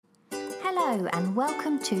Hello and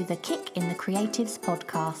welcome to the Kick in the Creatives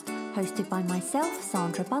podcast, hosted by myself,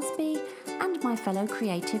 Sandra Busby, and my fellow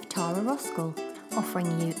creative Tara Roskell,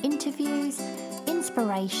 offering you interviews,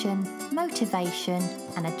 inspiration, motivation,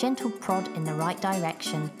 and a gentle prod in the right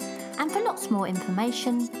direction. And for lots more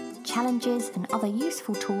information, challenges, and other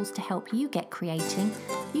useful tools to help you get creating,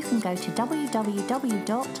 you can go to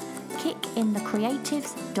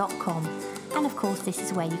www.kickinthecreatives.com. And of course, this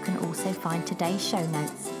is where you can also find today's show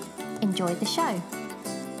notes. Enjoy the show.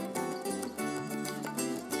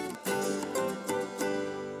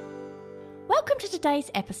 Welcome to today's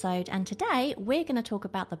episode, and today we're going to talk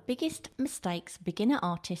about the biggest mistakes beginner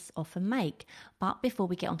artists often make. But before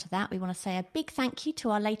we get onto that, we want to say a big thank you to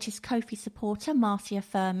our latest Ko-fi supporter, Marcia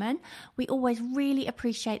Furman. We always really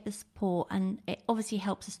appreciate the support, and it obviously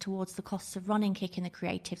helps us towards the costs of running Kick in the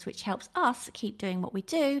Creatives, which helps us keep doing what we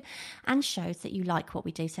do and shows that you like what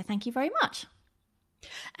we do. So thank you very much.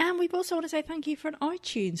 And we've also want to say thank you for an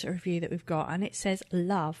iTunes review that we've got, and it says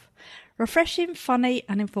love. Refreshing, funny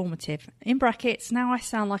and informative. In brackets, now I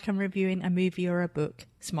sound like I'm reviewing a movie or a book.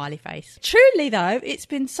 Smiley face. Truly though, it's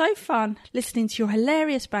been so fun listening to your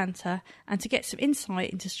hilarious banter and to get some insight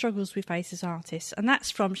into struggles we face as artists. And that's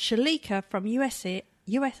from Shalika from Shalika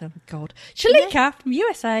from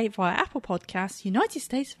USA via Apple Podcasts, United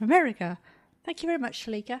States of America. Thank you very much,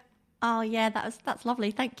 Shalika. Oh yeah, that's lovely.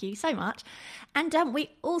 Thank you so much. And we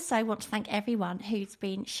also want to thank everyone who's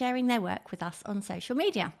been sharing their work with us on social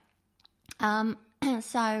media.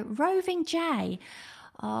 So Roving J,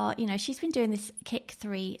 she's been doing this Kick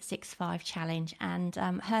 365 challenge, and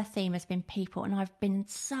her theme has been people, and I've been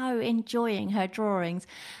so enjoying her drawings.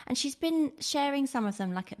 And she's been sharing some of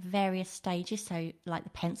them like at various stages, so like the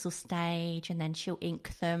pencil stage, and then she'll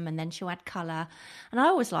ink them, and then she'll add colour. And I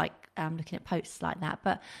always like looking at posts like that,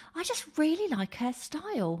 but I just really like her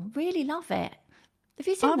style, really love it. Have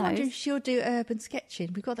you seen those? I wonder if she'll do urban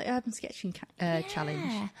sketching. We've got the urban sketching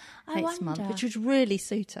challenge next month, which would really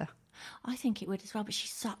suit her. I think it would as well, but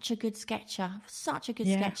she's such a good sketcher,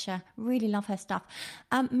 sketcher. Really love her stuff.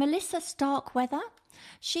 Melissa Starkweather,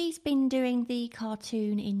 she's been doing the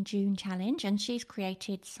Cartoon in June challenge, and she's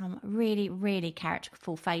created some really, really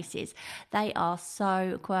characterful faces. They are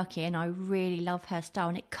so quirky, and I really love her style,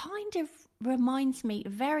 and it kind of reminds me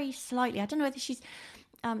very slightly, I don't know whether she's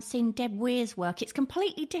seen Deb Weir's work. It's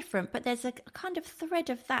completely different, but there's a kind of thread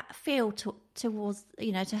of that feel towards,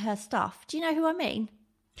 to her stuff. Do you know who I mean?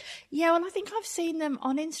 Yeah, well, I think I've seen them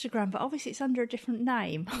on Instagram, but obviously it's under a different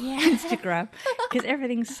name on Instagram, because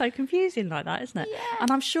everything's so confusing like that, isn't it? Yeah. And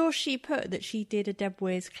I'm sure she put that she did a Deb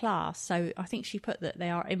Weir's class, so I think she put that they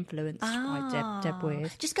are influenced by Deb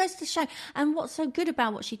Weir's. Just goes to show. And what's so good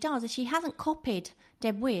about what she does is she hasn't copied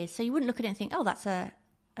Deb Weir's, so you wouldn't look at it and think, oh, that's a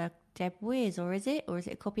Deb Weir's, or is it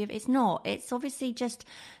a copy of it? It's not. It's obviously just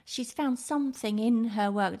she's found something in her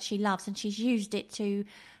work that she loves, and she's used it to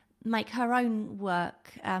make her own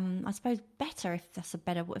work, I suppose, better, if that's a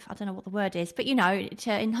better word. I don't know what the word is, but, to enhance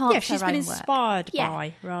her own work. Yeah, she's been inspired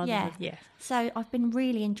by, rather than, So I've been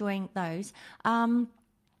really enjoying those.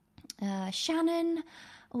 Shannon,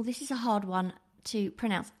 this is a hard one to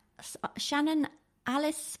pronounce. Shannon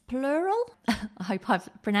Alice Plural, I hope I've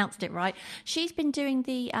pronounced it right. She's been doing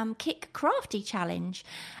the Kick Crafty challenge,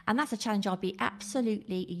 and that's a challenge I'll be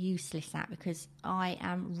absolutely useless at, because I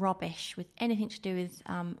am rubbish with anything to do with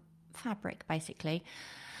fabric, basically.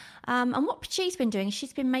 And what she's been doing is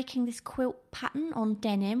she's been making this quilt pattern on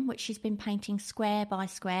denim, which she's been painting square by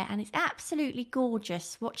square, and it's absolutely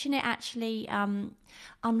gorgeous. Watching it actually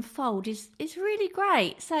unfold is really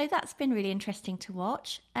great. So that's been really interesting to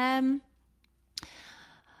watch.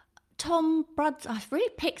 Tom Bruds, I've really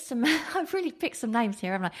picked some names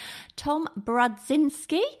here, haven't I? Tom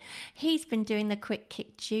Brudzinski, he's been doing the Quick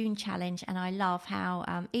Kick June challenge, and I love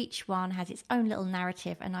how each one has its own little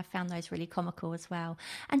narrative, and I found those really comical as well.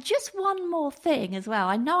 And just one more thing as well.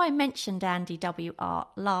 I know I mentioned Andy WR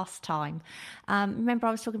last time. Remember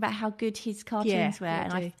I was talking about how good his cartoons were,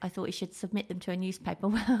 and I thought he should submit them to a newspaper.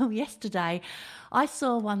 Well, yesterday I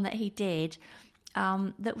saw one that he did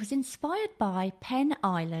that was inspired by Pen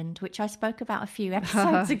Island, which I spoke about a few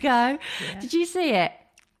episodes ago. Did you see it?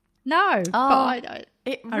 No, but I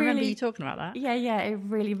remember you talking about that. Yeah, it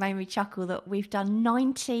really made me chuckle that we've done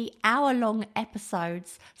 90 hour-long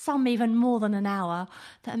episodes, some even more than an hour,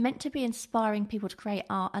 that are meant to be inspiring people to create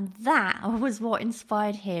art, and that was what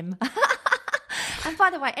inspired him. And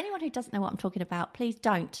by the way, anyone who doesn't know what I'm talking about, please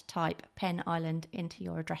don't type Pen Island into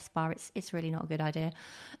your address bar. It's really not a good idea.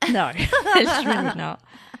 No, it's really not.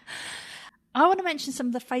 I want to mention some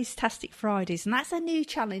of the Face-tastic Fridays, and that's a new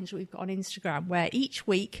challenge we've got on Instagram, where each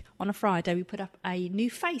week on a Friday we put up a new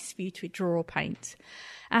face for you to draw or paint.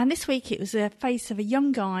 And this week it was a face of a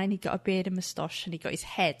young guy, and he got a beard and moustache, and he got his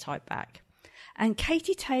hair tied back. And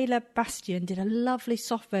Katie Taylor Bastian did a lovely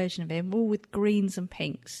soft version of him, all with greens and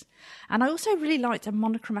pinks. And I also really liked a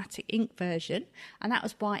monochromatic ink version, and that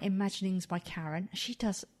was by Imaginings by Karen. She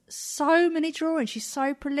does so many drawings. She's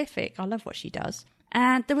so prolific. I love what she does.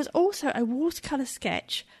 And there was also a watercolour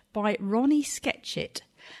sketch by Ronnie Sketchit,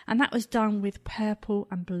 and that was done with purple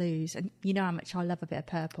and blues. And you know how much I love a bit of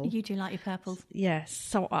purple. You do like your purples. Yes,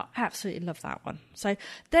 so I absolutely love that one. So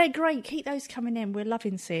they're great. Keep those coming in. We're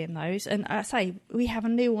loving seeing those. And I say, we have a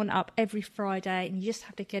new one up every Friday, and you just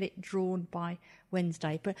have to get it drawn by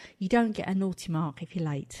Wednesday. But you don't get a naughty mark if you're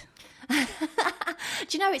late. Do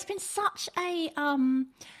you know, it's been such a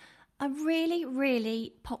really,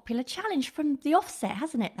 really popular challenge from the offset,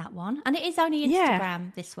 hasn't it, that one? And it is only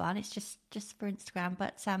Instagram, this one. It's just for Instagram.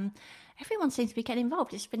 But everyone seems to be getting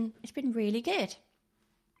involved. It's been really good.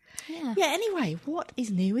 Yeah. Yeah, anyway, what is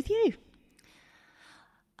new with you?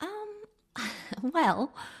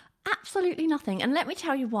 Well, absolutely nothing. And let me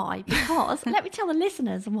tell you why. Because, let me tell the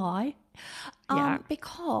listeners why.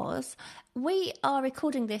 Because we are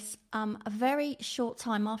recording this a very short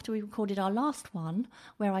time after we recorded our last one,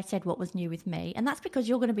 where I said what was new with me. And that's because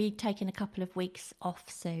you're going to be taking a couple of weeks off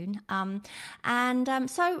soon.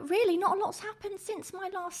 So really not a lot's happened since my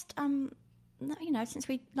last, since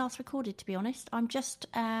we last recorded, to be honest. I'm just...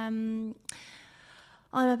 I'm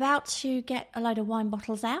about to get a load of wine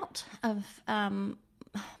bottles out of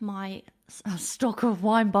my stock of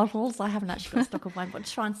wine bottles. I haven't actually got a stock of wine, but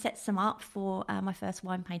to try and set some up for my first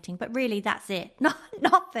wine painting. But really, that's it.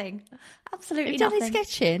 Nothing. Absolutely You've nothing. done any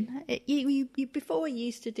sketching? You before you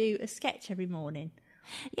used to do a sketch every morning.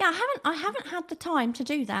 Yeah, I haven't had the time to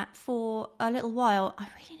do that for a little while. I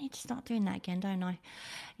really need to start doing that again, don't I?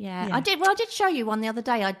 Yeah. I did. Well, I did show you one the other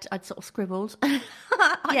day. I'd sort of scribbled. You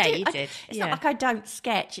did. It's not like I don't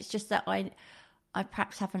sketch. It's just that I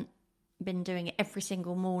perhaps haven't been doing it every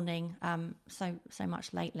single morning so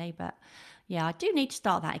much lately. But yeah, I do need to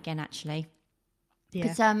start that again, actually.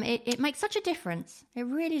 Because it makes such a difference. It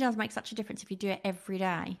really does make such a difference if you do it every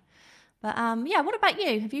day. But what about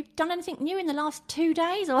you? Have you done anything new in the last 2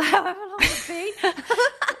 days or however long it's been?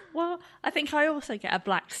 Well, I think I also get a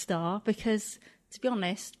black star because, to be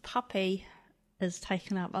honest, Puppy has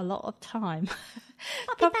taken up a lot of time.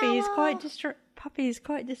 Puppy is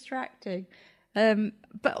quite distracting.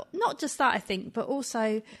 But not just that, I think, but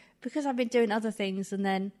also because I've been doing other things, and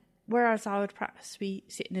then whereas I would perhaps be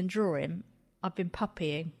sitting and drawing, I've been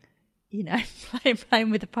puppying,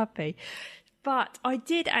 playing with the puppy. But I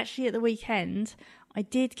did actually at the weekend, I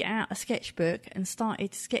did get out a sketchbook and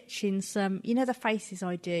started sketching some, the faces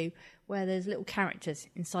I do where there's little characters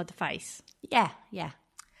inside the face. Yeah.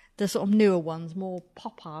 The sort of newer ones, more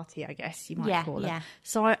pop arty, I guess you might call them. Yeah.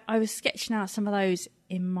 So I was sketching out some of those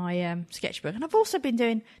in my sketchbook. And I've also been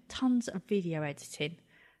doing tons of video editing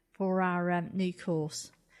for our new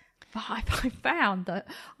course. But I found that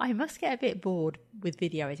I must get a bit bored with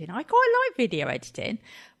video editing. I quite like video editing,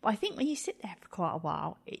 but I think when you sit there for quite a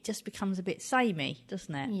while, it just becomes a bit samey,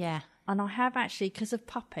 doesn't it? Yeah. And I have actually, because of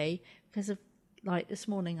Puppy, because of, like, this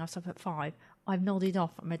morning I was up at 5, I've nodded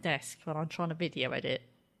off at my desk when I'm trying to video edit.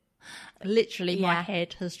 Literally, my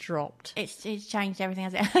head has dropped. It's changed everything,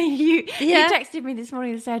 has it? You texted me this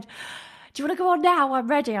morning and said, do you want to go on now? I'm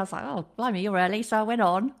ready. I was like, oh, blimey, you're early. So I went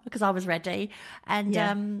on because I was ready. And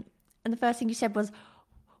the first thing you said was,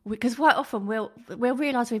 because quite often we'll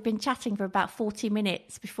realise we've been chatting for about 40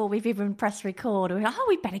 minutes before we've even pressed record. And we're like, oh,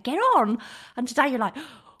 we better get on. And today you're like,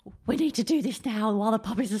 we need to do this now while the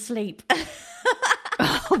puppy's asleep.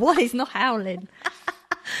 Why he's not howling?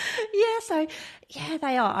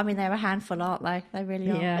 They are. I mean, they're a handful, aren't they? They really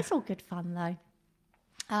are. Yeah. It's all good fun, though.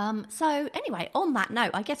 So anyway, on that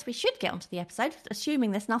note, I guess we should get onto the episode,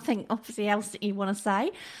 assuming there's nothing obviously else that you want to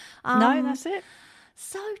say. No, that's it.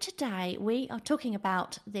 So today we are talking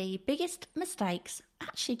about the biggest mistakes.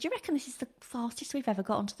 Actually, do you reckon this is the fastest we've ever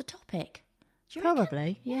got onto the topic?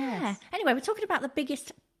 Probably, yes. Yeah. Anyway, we're talking about the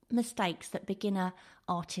biggest mistakes that beginner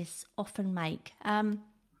artists often make.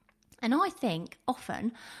 And I think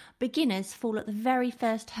often beginners fall at the very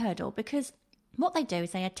first hurdle because what they do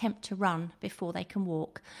is they attempt to run before they can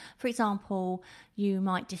walk. For example, you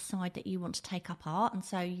might decide that you want to take up art, and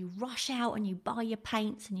so you rush out and you buy your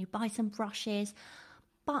paints and you buy some brushes,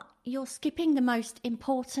 but you're skipping the most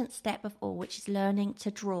important step of all, which is learning to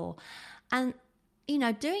draw. And,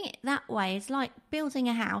 doing it that way is like building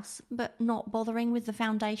a house but not bothering with the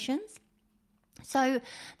foundations. So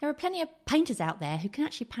there are plenty of painters out there who can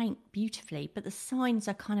actually paint beautifully, but the signs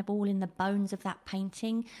are kind of all in the bones of that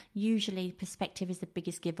painting. Usually perspective is the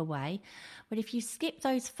biggest giveaway. But if you skip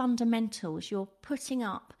those fundamentals, you're putting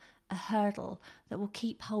up a hurdle that will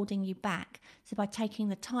keep holding you back. So by taking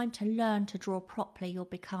the time to learn to draw properly, you'll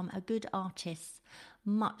become a good artist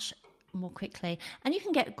much more quickly. And you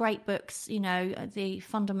can get great books, you know, the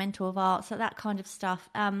fundamental of art, so that kind of stuff,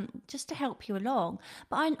 just to help you along.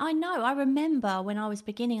 But I remember when I was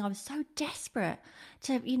beginning, I was so desperate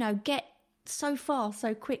to, you know, get so far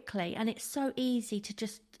so quickly, and it's so easy to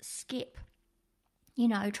just skip, you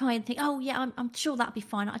know, try and think, oh yeah, I'm sure that'll be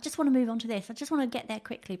fine, I just want to move on to this, I just want to get there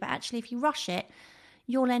quickly. But actually, if you rush it,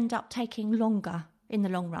 you'll end up taking longer in the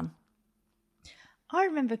long run. I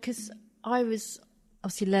remember because I was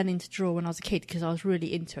obviously learning to draw when I was a kid, because I was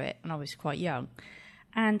really into it and I was quite young.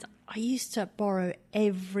 And I used to borrow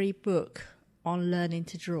every book on learning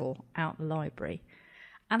to draw out the library.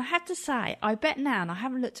 And I had to say, I bet now, and I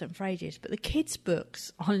haven't looked at them for ages, but the kids'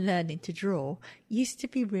 books on learning to draw used to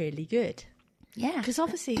be really good. Yeah. Because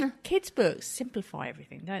obviously kids' books simplify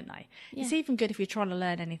everything, don't they? Yeah. It's even good if you're trying to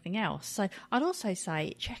learn anything else. So I'd also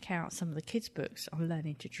say check out some of the kids' books on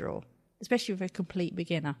learning to draw, especially with a complete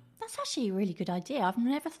beginner. That's actually a really good idea. I've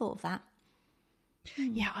never thought of that.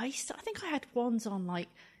 Yeah, I think I had ones on like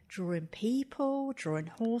drawing people, drawing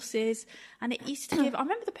horses, and it used to give. I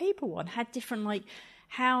remember the people one had different, like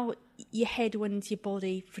how your head went into your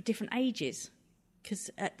body for different ages,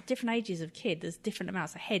 because at different ages of kid, there's different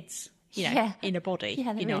amounts of heads, you know, in a body.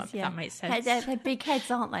 Yeah, you know, is, if that makes sense. They're big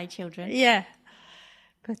heads, aren't they, children? Yeah.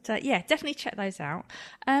 But yeah, definitely check those out.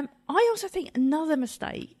 I also think another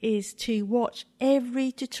mistake is to watch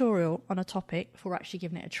every tutorial on a topic before actually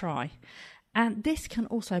giving it a try. And this can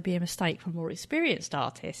also be a mistake for more experienced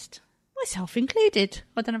artists, myself included.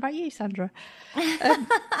 I don't know about you, Sandra.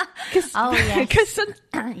 Oh, yes.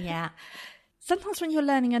 Yeah. Sometimes when you're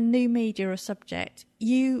learning a new media or subject,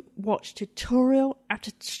 you watch tutorial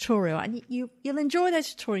after tutorial, and you'll enjoy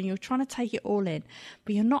those tutorials. You're trying to take it all in,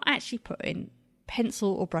 but you're not actually putting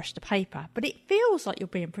pencil or brush to paper, but it feels like you're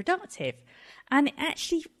being productive, and it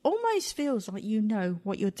actually almost feels like you know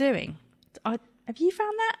what you're doing. Have you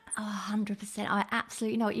found that? 100%. I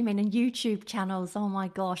absolutely know what you mean. And YouTube channels, oh my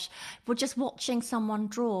gosh, we're just watching someone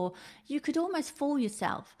draw. You could almost fool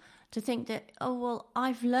yourself to think that, oh, well,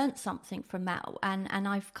 I've learnt something from that, and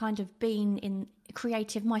I've kind of been in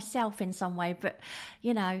creative myself in some way, but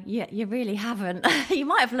you know, you really haven't. You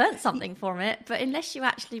might have learnt something from it, but unless you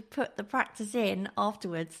actually put the practice in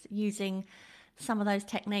afterwards using some of those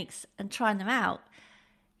techniques and trying them out,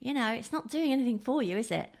 you know, it's not doing anything for you,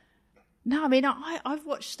 is it? No, I mean, I've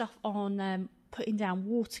watched stuff on putting down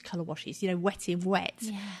watercolour washes, you know, wetting wet.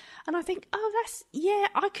 Yeah. And I think, oh,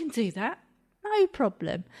 I can do that. No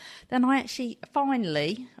problem. Then I actually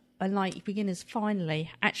finally, and like beginners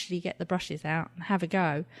finally, actually get the brushes out and have a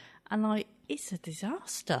go. And like, it's a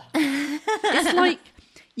disaster. It's like,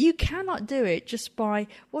 you cannot do it just by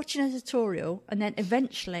watching a tutorial and then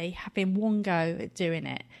eventually having one go at doing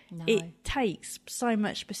it. No. It takes so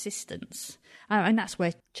much persistence. And that's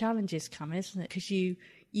where challenges come, isn't it? Because you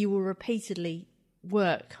will repeatedly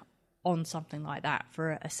work on something like that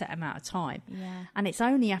for a set amount of time. Yeah. And it's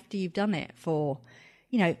only after you've done it for,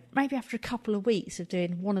 you know, maybe after a couple of weeks of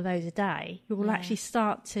doing one of those a day, you will actually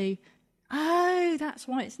start to, oh, that's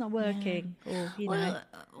why it's not working. Yeah. Or, you know.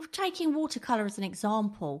 Taking watercolour as an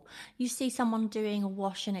example, you see someone doing a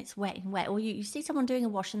wash and it's wet, or you see someone doing a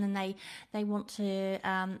wash and then they want to,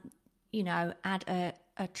 you know, add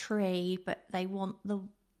a tree, but they want the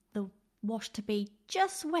wash to be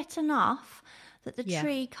just wet enough that the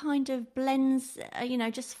tree kind of blends, you know,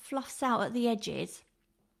 just fluffs out at the edges.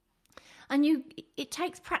 And it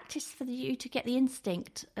takes practice for you to get the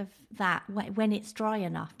instinct of that when it's dry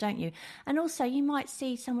enough, don't you? And also you might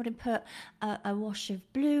see somebody put a wash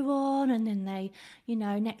of blue on, and then they, you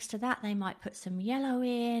know, next to that they might put some yellow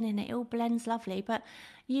in, and it all blends lovely. But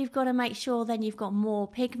you've got to make sure then you've got more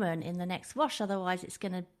pigment in the next wash, otherwise it's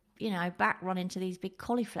going to, you know, back run into these big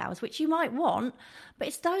cauliflowers, which you might want. But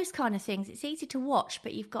it's those kind of things. It's easy to watch,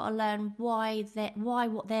 but you've got to learn why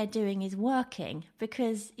what they're doing is working.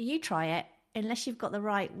 Because you try it, unless you've got the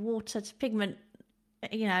right water to pigment,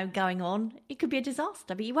 you know, going on, it could be a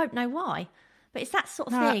disaster, but you won't know why. But it's that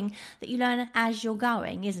sort of thing that you learn as you're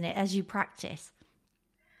going, isn't it? As you practice.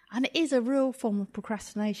 And it is a real form of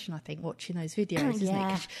procrastination, I think, watching those videos, isn't it?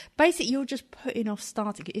 'Cause basically, you're just putting off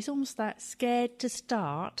starting. It's almost that scared to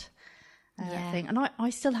start thing. And I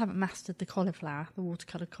still haven't mastered the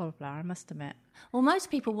watercolour cauliflower, I must admit. Well, most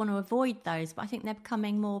people want to avoid those, but I think they're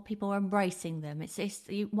becoming more, people are embracing them. It's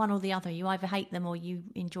one or the other. You either hate them or you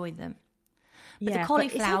enjoy them. But the But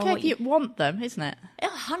cauliflower, it's okay if you want them, isn't it?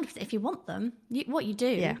 100%, if you want them, what you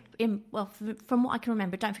do, from what I can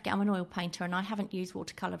remember, don't forget I'm an oil painter and I haven't used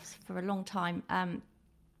watercolours for a long time.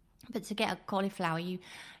 But to get a cauliflower, you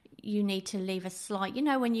need to leave a slight,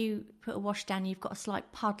 when you put a wash down, you've got a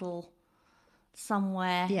slight puddle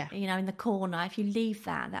somewhere, in the corner. If you leave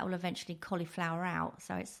that will eventually cauliflower out.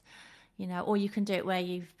 So it's, or you can do it where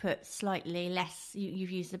you've put slightly less,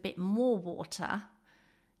 you've used a bit more water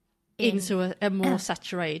into a more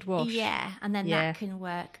saturated wash. Yeah, and then that can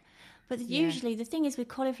work. But usually the thing is with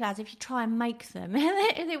cauliflowers, if you try and make them,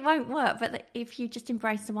 it won't work. But if you just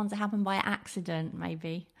embrace the ones that happen by accident,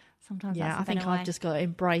 maybe. Sometimes that's I think I've just got to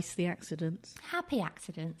embrace the accidents. Happy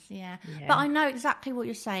accidents, yeah. But I know exactly what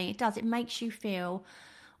you're saying. It does. It makes you feel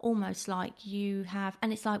almost like you have...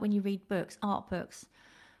 And it's like when you read books, art books,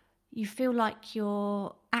 you feel like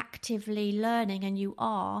you're actively learning, and you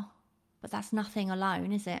are, but that's nothing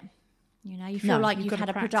alone, is it? You feel like you've had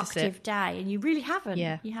a productive day, and you really haven't.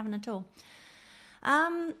 Yeah. You haven't at all.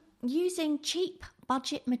 Using cheap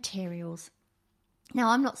budget materials.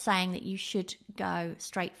 Now, I'm not saying that you should go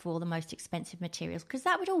straight for the most expensive materials, because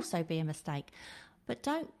that would also be a mistake. But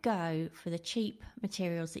don't go for the cheap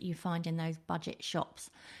materials that you find in those budget shops.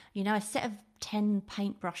 A set of 10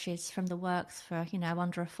 paintbrushes from the works for,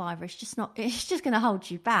 under a £5, it's just going to hold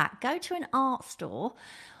you back. Go to an art store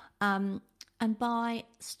and buy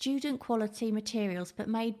student quality materials, but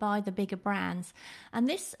made by the bigger brands. And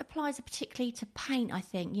this applies particularly to paint, I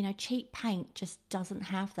think. Cheap paint just doesn't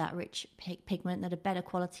have that rich pigment that a better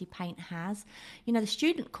quality paint has. The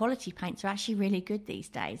student quality paints are actually really good these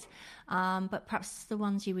days. But perhaps the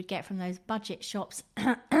ones you would get from those budget shops,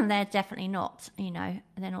 they're definitely not, they're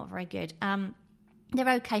not very good.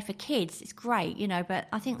 They're okay for kids, it's great, but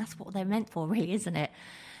I think that's what they're meant for, really, isn't it?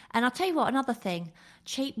 And I'll tell you what, another thing,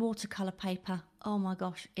 cheap watercolour paper. Oh my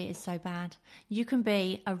gosh, it is so bad. You can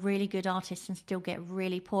be a really good artist and still get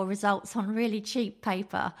really poor results on really cheap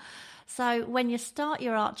paper. So when you start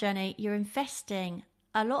your art journey, you're investing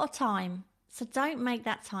a lot of time. So don't make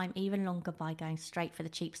that time even longer by going straight for the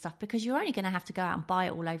cheap stuff, because you're only going to have to go out and buy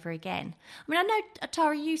it all over again. I mean, I know,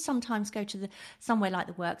 Tara, you sometimes go to somewhere like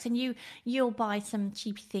the Works, and you'll buy some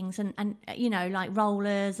cheap things and like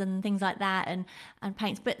rollers and things like that and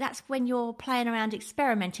paints. But that's when you're playing around,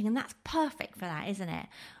 experimenting, and that's perfect for that, isn't it?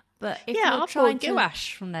 But if you're trying to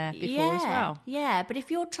gouache from there before as well. Yeah, but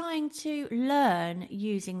if you're trying to learn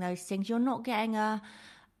using those things, you're not getting a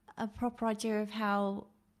proper idea of how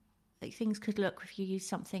things could look if you use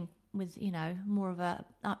something with, more of a,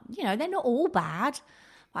 they're not all bad.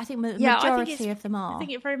 But I think the majority of them are. I think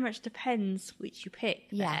it very much depends which you pick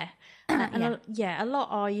there. A lot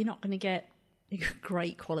are, you're not going to get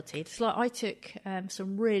great quality. It's like I took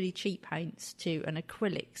some really cheap paints to an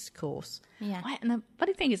acrylics course. Yeah. And the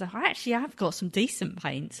funny thing is, I actually have got some decent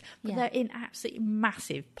paints, but they're in absolutely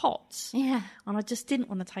massive pots. Yeah. And I just didn't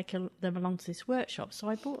want to take them along to this workshop, so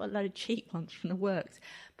I bought a load of cheap ones from the Works,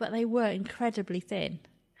 but they were incredibly thin.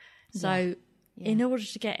 So in order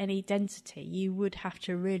to get any density, you would have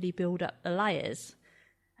to really build up the layers.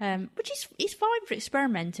 Which is fine for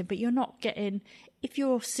experimenting, but you're not getting, if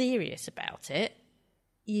you're serious about it,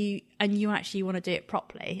 you actually want to do it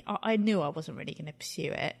properly, I knew I wasn't really going to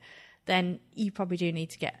pursue it, then you probably do need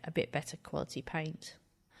to get a bit better quality paint.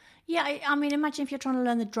 Yeah, I mean, imagine if you're trying to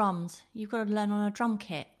learn the drums, you've got to learn on a drum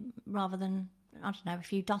kit rather than, I don't know, a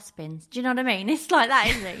few dustbins. Do you know what I mean? It's like that,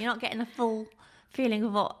 isn't it? You're not getting the full feeling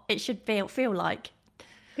of what it should feel like.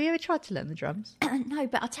 Have you ever tried to learn the drums? No,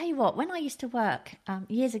 but I'll tell you what, when I used to work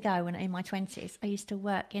years ago, when in my 20s, I used to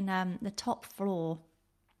work in the top floor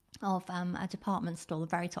of a department store, the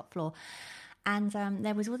very top floor. And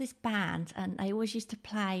there was all this band, and they always used to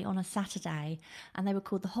play on a Saturday, and they were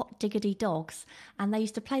called the Hot Diggity Dogs, and they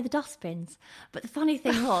used to play the dustbins. But the funny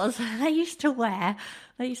thing was, they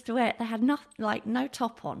had no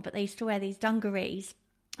top on, but they used to wear these dungarees.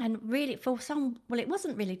 And really, it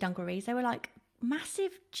wasn't really dungarees, they were like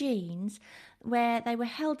massive jeans where they were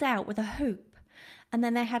held out with a hoop, and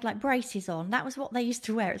then they had like braces on. That was what they used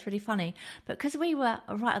to wear. It's really funny. But because we were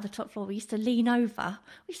right at the top floor, we used to lean over.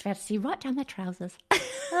 We used to be able to see right down their trousers.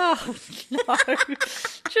 Oh, no.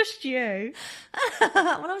 Just you. When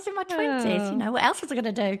I was in my 20s, what else was I going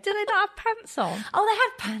to do? Did they not have pants on? Oh, they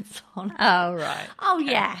had pants on. Oh, right. Oh,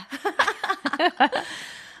 yeah.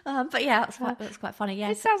 But yeah, that's quite funny.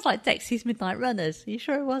 Yeah, it sounds like Dexy's Midnight Runners. Are you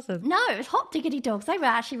sure it wasn't? No, it was Hot Diggity Dogs. They were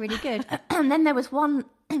actually really good. And then there was one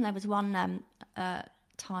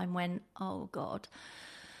time when, oh God,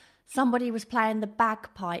 somebody was playing the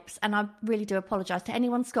bagpipes, and I really do apologise to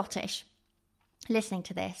anyone Scottish listening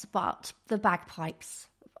to this, but the bagpipes,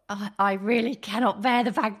 I really cannot bear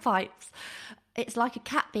the bagpipes. it's like a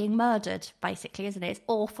cat being murdered, basically, isn't it? It's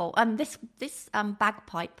awful. This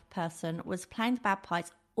bagpipe person was playing the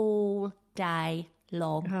bagpipes all day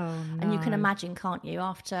long. Oh, no. And you can imagine, can't you?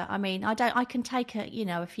 After, I can take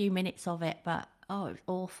a few minutes of it, but it was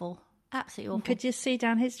awful. Absolutely awful. Could you see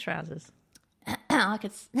down his trousers? I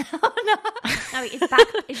could. No,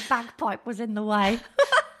 his bagpipe was in the way.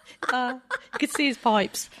 You could see his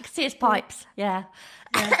pipes. I could see his pipes. Yeah.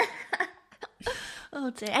 Oh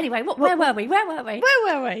dear. Anyway, where were we? Where were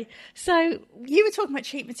we? So you were talking about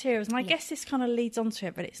cheap materials, and I guess this kind of leads on to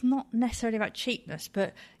it, but it's not necessarily about cheapness,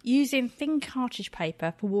 but using thin cartridge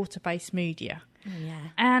paper for water-based media. Yeah.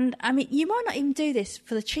 And I mean, you might not even do this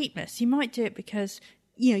for the cheapness. You might do it because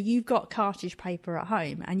you've got cartridge paper at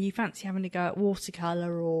home and you fancy having to go at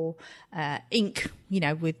watercolour or ink,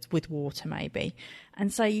 with water maybe.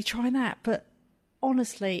 And so you try that, but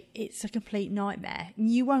honestly, it's a complete nightmare.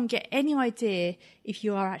 You won't get any idea if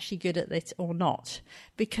you are actually good at this or not,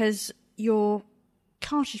 because your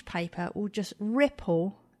cartridge paper will just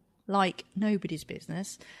ripple like nobody's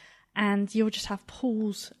business, and you'll just have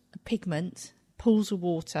pools of pigment, pools of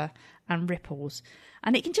water and ripples.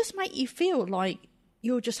 And it can just make you feel like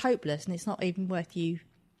you're just hopeless and it's not even worth you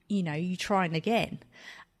trying again.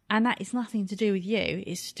 And that is nothing to do with you.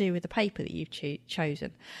 It's to do with the paper that you've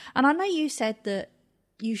chosen. And I know you said that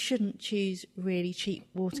you shouldn't choose really cheap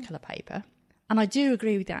watercolour paper. And I do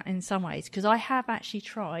agree with that in some ways, because I have actually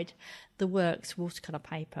tried the Works watercolour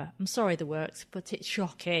paper. I'm sorry, the Works, but it's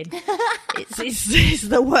shocking. It's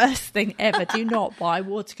the worst thing ever. Do not buy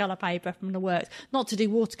watercolour paper from the Works. Not to do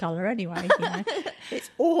watercolour anyway, It's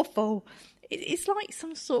awful. It's like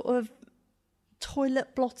some sort of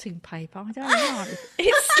toilet blotting paper. I don't know.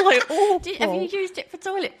 It's like awful. Have you used it for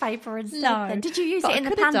toilet paper instead? No. Then? Did you use it in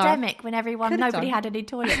the pandemic when nobody had any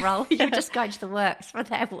toilet roll? You just go to the Works for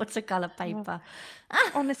their watercolour paper.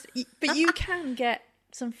 Honestly, but you can get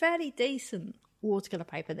some fairly decent watercolour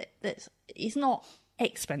paper that's not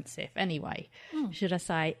expensive anyway, should I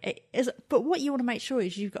say. But what you want to make sure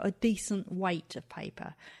is you've got a decent weight of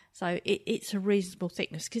paper. So it's a reasonable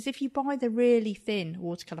thickness, because if you buy the really thin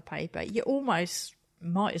watercolour paper, you almost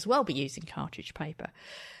might as well be using cartridge paper.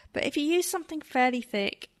 But if you use something fairly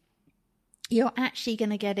thick, you're actually going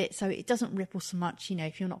to get it so it doesn't ripple so much,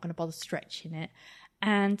 if you're not going to bother stretching it.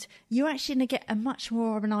 And you're actually going to get a much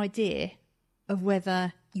more of an idea of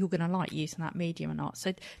whether you're going to like using that medium or not.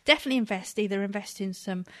 So definitely either invest in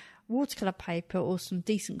some watercolour paper or some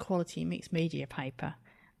decent quality mixed media paper.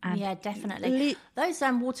 And yeah, definitely. Those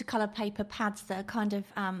watercolour paper pads that are kind of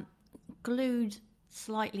glued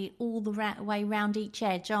slightly all the way round each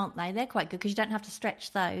edge, aren't they? They're quite good because you don't have to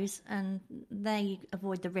stretch those, and they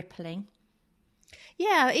avoid the rippling.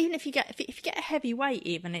 Yeah, even if you get a heavy weight,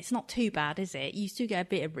 even it's not too bad, is it? You still get a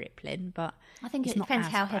bit of rippling, but I think it depends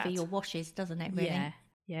how heavy your wash is, doesn't it? Really?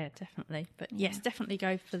 Yeah, definitely. But yes, definitely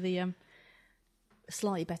go for the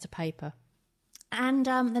slightly better paper. And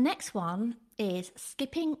the next one is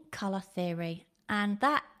skipping colour theory. And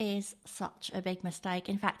that is such a big mistake.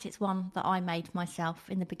 In fact, it's one that I made myself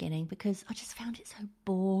in the beginning because I just found it so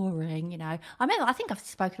boring, I think I've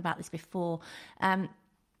spoken about this before.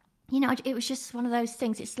 It was just one of those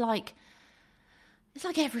things. It's like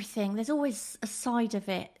everything. There's always a side of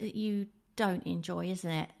it that you don't enjoy, isn't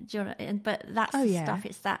it? Do you know, but that's stuff.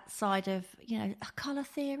 It's that side of, a colour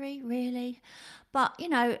theory, really. But,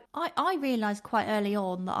 I realised quite early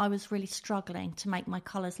on that I was really struggling to make my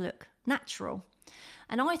colours look natural.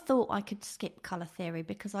 And I thought I could skip colour theory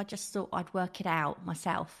because I just thought I'd work it out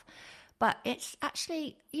myself. But it's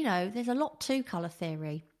actually, there's a lot to colour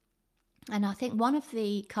theory. And I think one of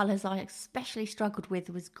the colours I especially struggled with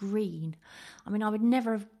was green. I would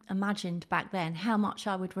never have imagined back then how much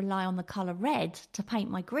I would rely on the colour red to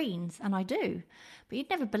paint my greens, and I do. But you'd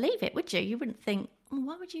never believe it, would you? You wouldn't think,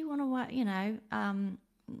 why would you want to,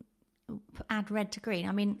 add red to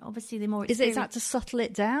green? Obviously the more experience... Is that to subtle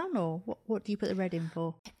it down, or what do you put the red in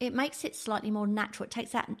for? It makes it slightly more natural. It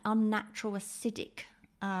takes that unnatural acidic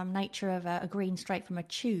nature of a green straight from a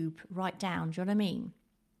tube right down. Do you know what I mean?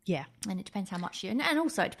 Yeah. And it depends how much and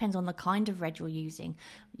also it depends on the kind of red you're using,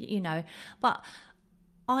 But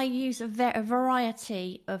I use a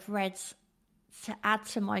variety of reds to add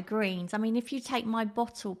to my greens. If you take my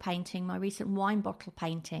bottle painting, my recent wine bottle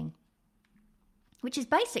painting, which is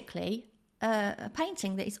basically a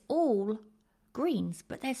painting that is all greens,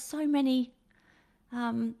 but there's so many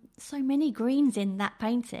greens in that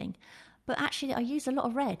painting. But actually, I use a lot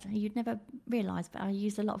of red. You'd never realise, but I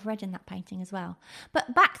use a lot of red in that painting as well.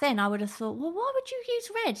 But back then, I would have thought, well, why would you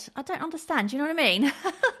use red? I don't understand. Do you know what I mean?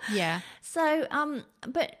 Yeah. So,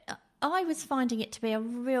 but I was finding it to be a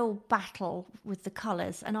real battle with the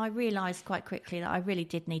colours, and I realised quite quickly that I really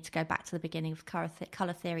did need to go back to the beginning of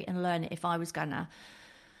colour theory and learn it if I was going to,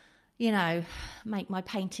 you know, make my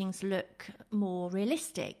paintings look more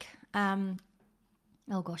realistic.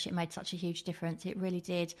 Oh gosh, it made such a huge difference. It really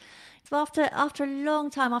did. So after a long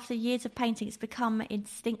time, after years of painting, it's become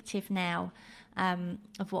instinctive now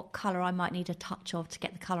of what colour I might need a touch of to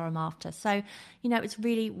get the colour I'm after. So, you know, it's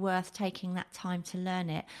really worth taking that time to learn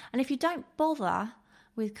it. And if you don't bother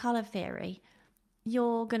with colour theory,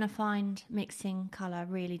 you're going to find mixing colour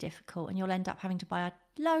really difficult, and you'll end up having to buy a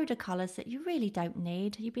load of colours that you really don't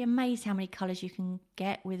need. You'd be amazed how many colours you can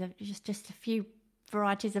get with just a few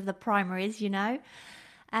varieties of the primaries, you know.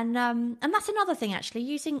 And that's another thing, actually,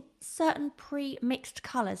 using certain pre-mixed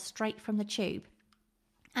colours straight from the tube.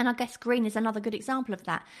 And I guess green is another good example of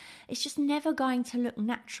that. It's just never going to look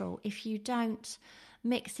natural if you don't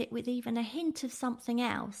mix it with even a hint of something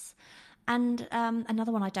else. And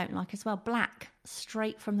another one I don't like as well, black,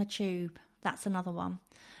 straight from the tube. That's another one.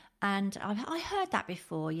 And I heard that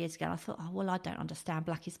before years ago. I thought, oh, well, I don't understand.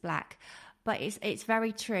 Black is black. But it's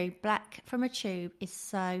very true. Black from a tube is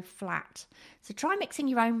so flat. So try mixing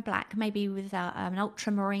your own black, maybe with an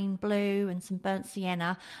ultramarine blue and some burnt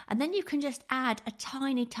sienna. And then you can just add a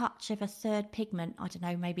tiny touch of a third pigment. I don't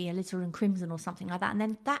know, maybe alizarin crimson or something like that. And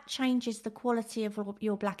then that changes the quality of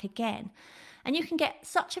your black again. And you can get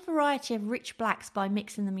such a variety of rich blacks by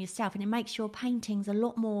mixing them yourself. And it makes your paintings a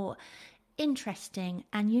lot more interesting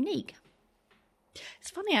and unique. It's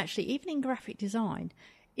funny, actually, even in graphic design,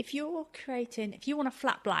 if you want a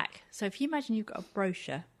flat black, so if you imagine you've got a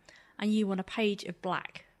brochure and you want a page of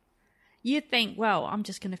black, you'd think, well, I'm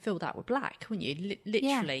just going to fill that with black, wouldn't you?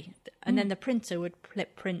 Literally. Yeah. And then the printer would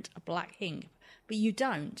print a black ink. But you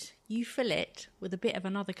don't. You fill it with a bit of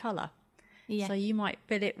another colour. Yeah. So you might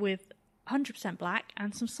fill it with 100% black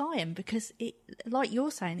and some cyan, because it, like you're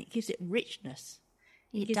saying, it gives it richness.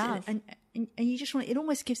 It does. And you just want it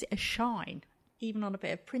almost gives it a shine, even on a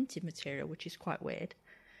bit of printed material, which is quite weird.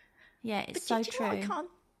 Yeah, it's so true. I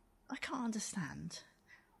can't understand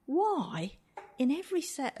why in every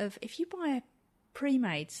set of, if you buy a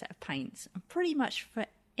pre-made set of paints, and pretty much for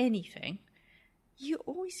anything, you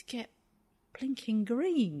always get blinking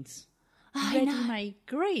greens. Ready-made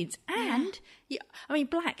greens. And,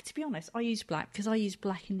 black, to be honest, I use black because I use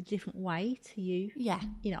black in a different way to you. Yeah.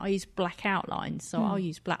 You know, I use black outlines, so I'll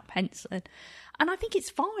use black pencil. And I think it's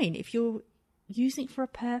fine if you're using it for a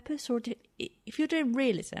purpose, or if you're doing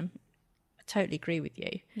realism, I totally agree with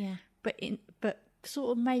you. Yeah. But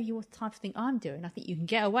sort of maybe what type of thing I'm doing, I think you can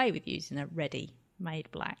get away with using a ready-made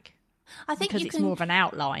black. I think because it's more of an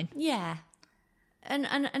outline. Yeah.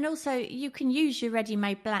 And also you can use your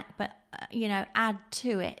ready-made black, but add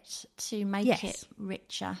to it to make it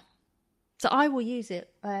richer. So I will use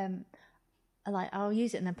it. I'll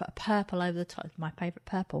use it and then put a purple over the top. My favourite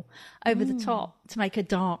purple over the top to make a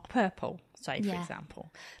dark purple. Say, for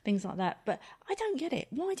example, things like that. But I don't get it.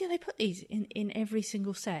 Why do they put these in every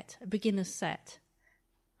single set, a beginner's set?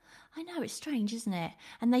 I know, it's strange, isn't it?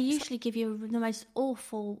 And they usually give you the most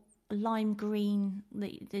awful lime green.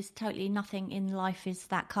 There's totally nothing in life is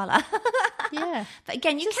that colour. Yeah. But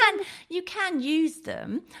again, you can use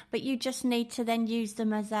them, but you just need to then use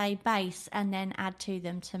them as a base and then add to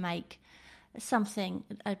them to make something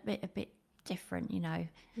a bit different,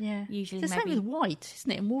 Yeah. Usually it's the same with white,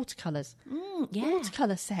 isn't it? In watercolours. Yeah.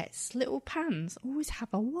 Watercolour sets, little pans always have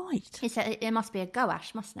a white. It must be a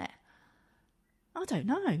gouache, mustn't it? I don't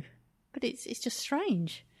know, but it's just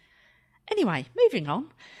strange. Anyway, moving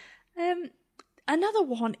on. Another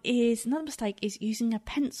mistake is using a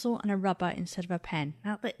pencil and a rubber instead of a pen.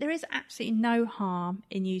 Now, there is absolutely no harm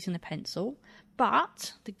in using a pencil,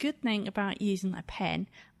 but the good thing about using a pen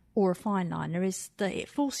or a fine liner is that it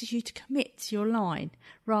forces you to commit to your line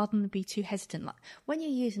rather than be too hesitant. Like when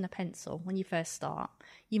you're using a pencil, when you first start,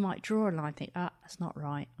 you might draw a line and think, that's not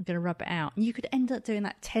right, I'm going to rub it out. And you could end up doing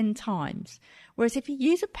that 10 times. Whereas if you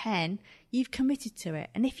use a pen, you've committed to it.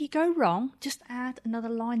 And if you go wrong, just add another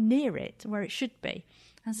line near it where it should be.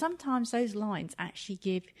 And sometimes those lines actually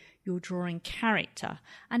give your drawing character.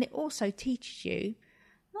 And it also teaches you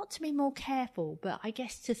not to be more careful, but I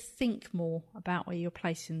guess to think more about where you're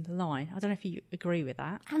placing the line. I don't know if you agree with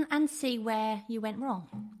that. And see where you went wrong.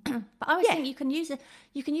 But I always think you can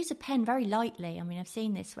use a pen very lightly. I mean, I've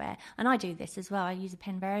seen this and I do this as well. I use a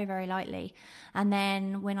pen very, very lightly, and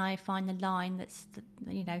then when I find the line that's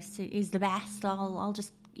is the best, I'll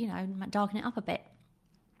just darken it up a bit.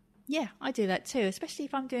 Yeah, I do that too, especially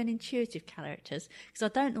if I'm doing intuitive characters, because I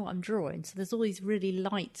don't know what I'm drawing. So there's all these really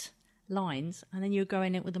light lines, and then you're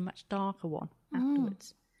going in with a much darker one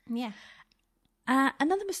afterwards. Yeah.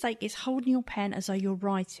 Another mistake is holding your pen as though you're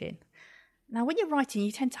writing. Now, when you're writing,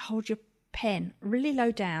 you tend to hold your pen really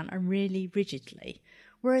low down and really rigidly.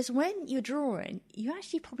 Whereas when you're drawing, you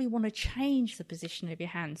actually probably want to change the position of your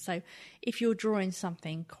hand. So if you're drawing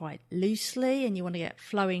something quite loosely and you want to get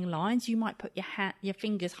flowing lines, you might put your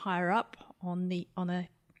fingers higher up on the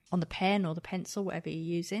pen or the pencil, whatever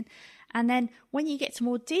you're using. And then when you get to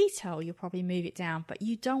more detail, you'll probably move it down. But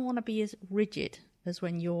you don't want to be as rigid as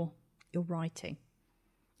when you're writing.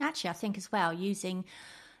 Actually, I think as well, using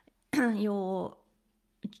your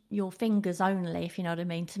fingers only, if you know what I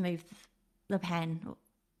mean, to move the pen,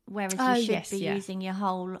 whereas you should be using your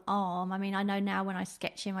whole arm. I mean, I know now when I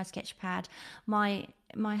sketch in my sketch pad, my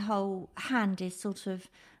whole hand is sort of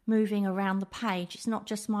moving around the page. It's not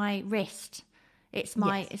just my wrist, it's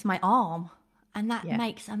my arm. And that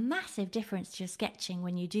makes a massive difference to your sketching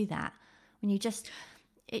when you do that.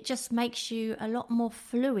 It just makes you a lot more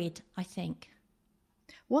fluid, I think.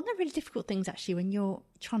 One of the really difficult things actually when you're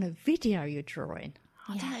trying to video your drawing,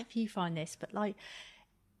 I don't know if you find this, but like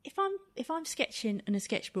if I'm sketching in a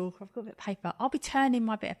sketchbook, I've got a bit of paper, I'll be turning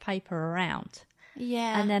my bit of paper around.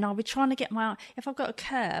 Yeah. And then I'll be trying to get if I've got a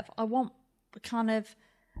curve, I want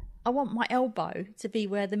my elbow to be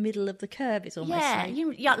where the middle of the curve is almost. Yeah,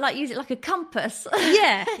 you like use it like a compass.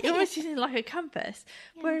 Yeah, you almost use it like a compass.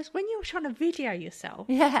 Yeah. Whereas when you're trying to video yourself,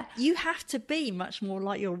 you have to be much more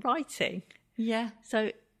like you're writing. Yeah.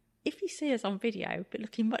 So if you see us on video but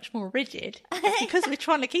looking much more rigid, it's because we're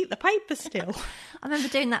trying to keep the paper still. I remember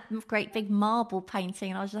doing that great big marble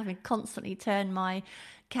painting, and I was just having to constantly turn my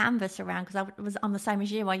canvas around because I'm the same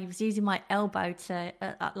as you. I was using my elbow to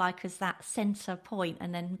like as that center point,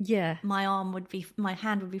 and then my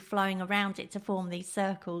hand would be flowing around it to form these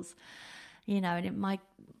circles, you know. And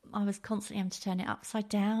I was constantly having to turn it upside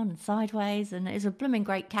down and sideways, and it was a blooming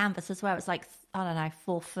great canvas as well. It was like, I don't know,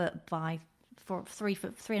 4 foot by 3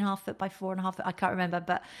 foot, 3.5 foot by 4.5 foot. I can't remember,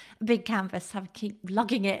 but a big canvas. Have to keep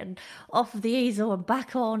lugging it and off the easel and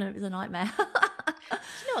back on. And it was a nightmare.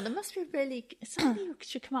 You know what? There must be somebody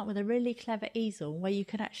should come up with a really clever easel where you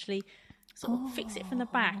can actually sort of fix it from the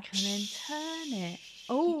back and then turn it.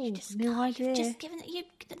 Oh, new idea!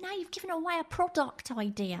 Now you've given away a product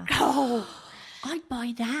idea. Oh, I'd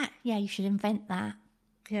buy that. Yeah, you should invent that.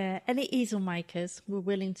 Yeah, any easel makers were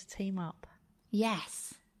willing to team up.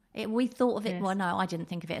 Yes. We thought of it. Yes. Well, no, I didn't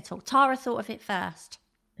think of it at all. Tara thought of it first.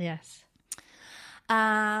 Yes.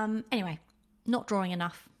 Anyway, not drawing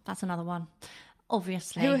enough. That's another one.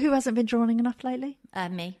 Obviously. Who hasn't been drawing enough lately?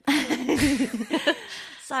 Me.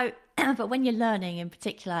 So, but when you're learning in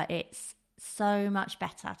particular, it's so much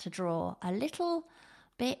better to draw a little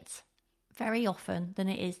bit very often than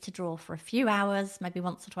it is to draw for a few hours, maybe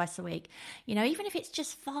once or twice a week. You know, even if it's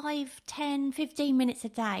just 5, 10, 15 minutes a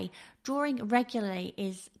day, drawing regularly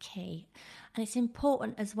is key. And it's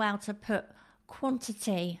important as well to put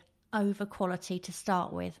quantity over quality to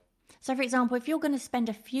start with. So, for example, if you're going to spend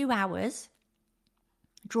a few hours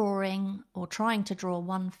drawing or trying to draw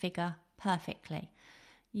one figure perfectly,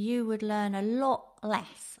 you would learn a lot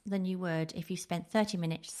less than you would if you spent 30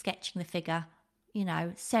 minutes sketching the figure, you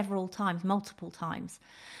know, several times, multiple times.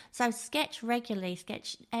 So sketch regularly,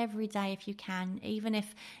 sketch every day if you can, even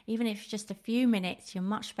if just a few minutes. You're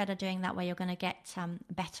much better doing that way. You're going to get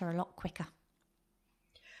better a lot quicker.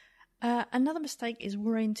 Another mistake is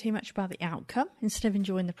worrying too much about the outcome instead of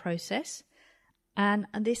enjoying the process. And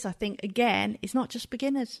this, I think, again, is not just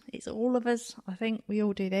beginners. It's all of us. I think we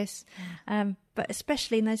all do this. But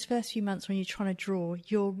especially in those first few months when you're trying to draw,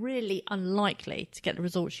 you're really unlikely to get the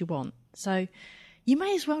results you want. So you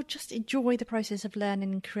may as well just enjoy the process of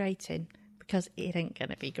learning and creating, because it ain't going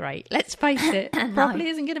to be great. Let's face it, it probably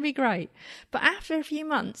isn't going to be great. But after a few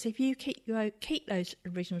months, if you keep those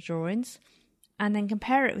original drawings and then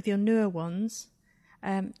compare it with your newer ones,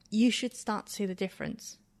 you should start to see the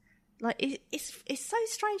difference. Like, it's so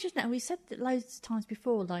strange, isn't it? And we said that loads of times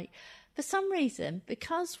before, like, for some reason,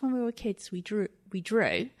 because when we were kids we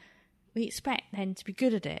drew, we expect then to be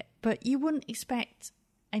good at it. But you wouldn't expect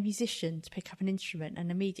a musician to pick up an instrument and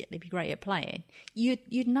immediately be great at playing.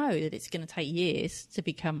 You'd know that it's going to take years to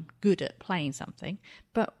become good at playing something,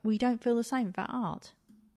 but we don't feel the same about art.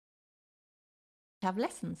 Have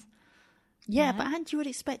lessons. Yeah, but you would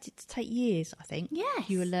expect it to take years, I think. Yes. If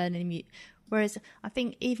you were learning music. Whereas I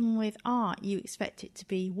think even with art, you expect it to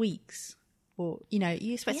be weeks, or, you know,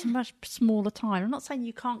 you expect a much smaller time. I'm not saying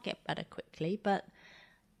you can't get better quickly, but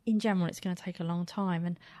in general, it's going to take a long time.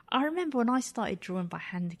 And I remember when I started drawing by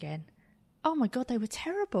hand again, oh my God, they were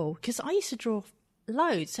terrible, because I used to draw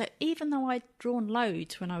loads. So even though I'd drawn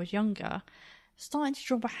loads when I was younger, starting to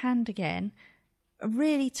draw by hand again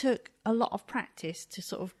really took a lot of practice to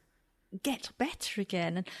sort of get better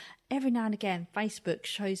again. And every now and again, Facebook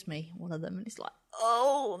shows me one of them, and it's like,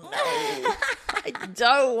 oh no, I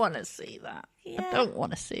don't want to see that. Yeah. I don't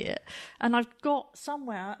want to see it. And I've got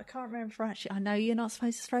somewhere, I can't remember for actually, I know you're not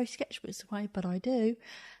supposed to throw sketchbooks away, but I do.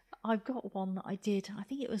 I've got one that I did, I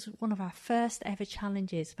think it was one of our first ever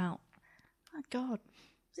challenges about, oh God,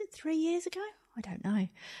 was it 3 years ago? I don't know.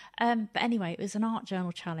 But anyway, it was an art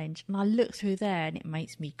journal challenge, and I looked through there and it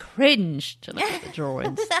makes me cringe to look at the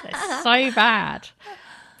drawings. They're so bad.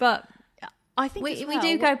 But I think we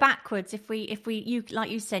do go backwards if you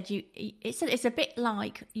like you said, it's a bit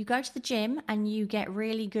like you go to the gym and you get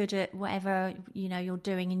really good at whatever you're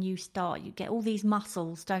doing, and you get all these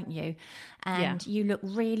muscles, don't you? And you look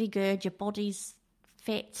really good, your body's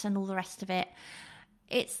fit and all the rest of it.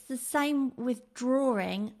 It's the same with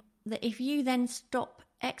drawing, that if you then stop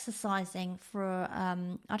exercising for,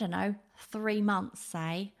 3 months,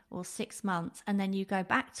 say, or 6 months, and then you go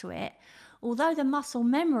back to it, although the muscle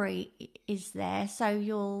memory is there, so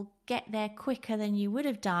you'll get there quicker than you would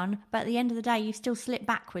have done, but at the end of the day, you still slip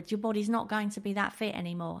backwards. Your body's not going to be that fit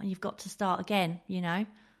anymore, and you've got to start again,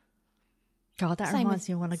 God, that reminds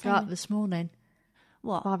me when I got up this morning.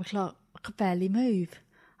 What? 5 o'clock, I could barely move.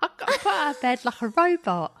 I got out of bed like a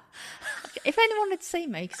robot. If anyone had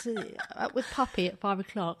seen me, with Puppy at 5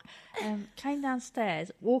 o'clock, came downstairs,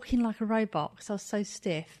 walking like a robot because I was so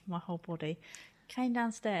stiff, my whole body. Came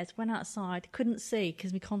downstairs, went outside, couldn't see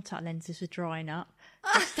because my contact lenses were drying up.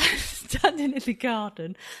 Standing in the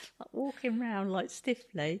garden, like walking around like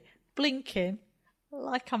stiffly, blinking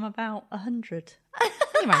like I'm about 100.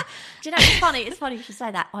 Anyway. Do you know, it's funny you should say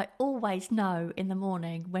that. I always know in the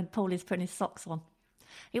morning when Paul is putting his socks on.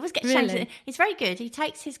 He always gets changed. He's very good. He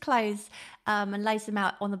takes his clothes and lays them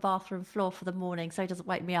out on the bathroom floor for the morning so he doesn't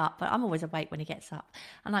wake me up. But I'm always awake when he gets up.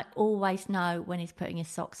 And I always know when he's putting his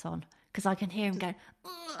socks on because I can hear him going,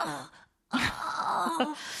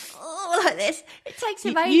 like this. It takes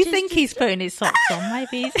him ages. You think he's putting his socks on?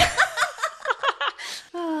 Maybe he's...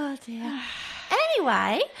 Oh, dear.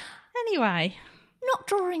 Anyway, not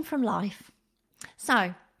drawing from life.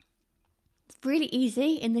 So... really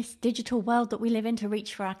easy in this digital world that we live in to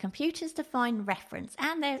reach for our computers to find reference,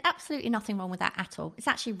 and there's absolutely nothing wrong with that at all. It's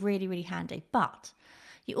actually really, really handy, but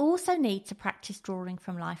you also need to practice drawing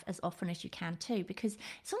from life as often as you can too, because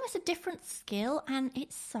it's almost a different skill and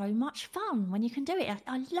it's so much fun when you can do it.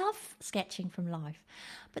 I love sketching from life,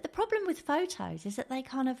 but the problem with photos is that they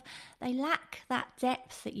lack that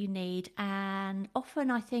depth that you need, and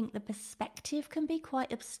often I think the perspective can be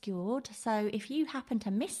quite obscured. So if you happen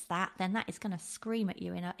to miss that, then that is going to scream at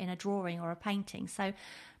you in a drawing or a painting. So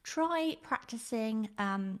try practicing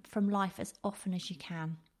from life as often as you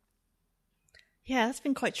can. Yeah, that's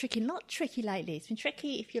been quite tricky. Not tricky lately. It's been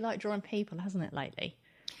tricky if you like drawing people, hasn't it, lately?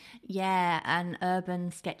 Yeah, and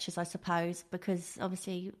urban sketches, I suppose, because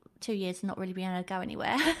obviously 2 years not really being able to go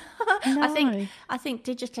anywhere. No. I think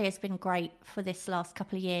digitally has been great for this last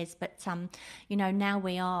couple of years, but now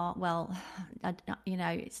we are,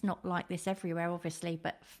 it's not like this everywhere, obviously,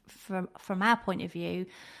 but from our point of view,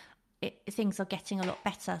 things are getting a lot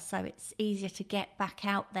better, so it's easier to get back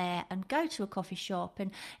out there and go to a coffee shop. And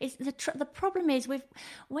it's the problem is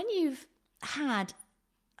when you've had,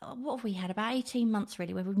 what have we had, about 18 months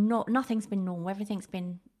really, where nothing's been normal, everything's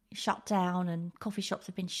been shut down and coffee shops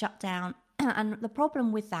have been shut down. And the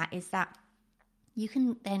problem with that is that you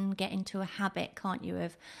can then get into a habit, can't you,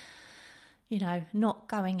 of not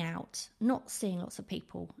going out, not seeing lots of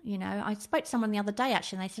people. I spoke to someone the other day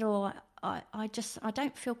actually, and they said, I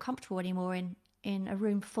don't feel comfortable anymore in a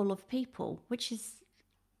room full of people, which is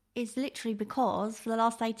literally because for the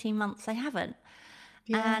last 18 months they haven't.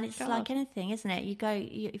 Yeah, and it's like anything, isn't it?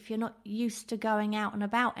 If you're not used to going out and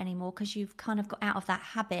about anymore because you've kind of got out of that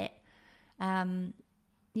habit,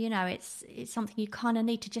 it's something you kind of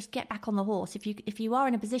need to just get back on the horse. If you are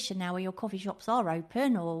in a position now where your coffee shops are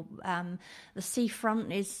open, or the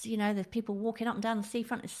seafront is, there's people walking up and down the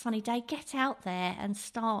seafront, it's a sunny day, get out there and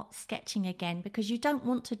start sketching again, because you don't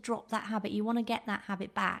want to drop that habit. You want to get that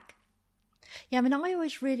habit back. Yeah, I mean, I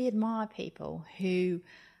always really admire people who,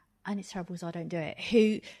 and it's terrible because I don't do it,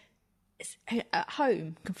 who at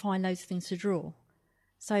home can find loads of things to draw.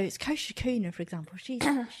 So it's Kosha Kuna, for example.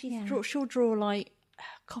 She'll draw like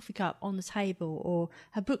coffee cup on the table, or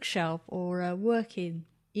a bookshelf, or a working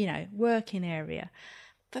area.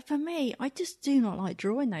 But for me, I just do not like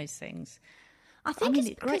drawing those things. I think it's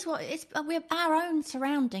because our own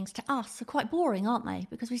surroundings to us are quite boring, aren't they?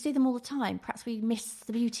 Because we see them all the time. Perhaps we miss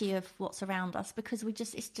the beauty of what's around us because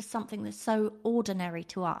it's just something that's so ordinary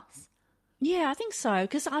to us. Yeah, I think so.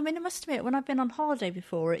 Because I mean, I must admit, when I've been on holiday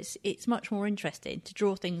before, it's much more interesting to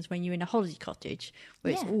draw things when you're in a holiday cottage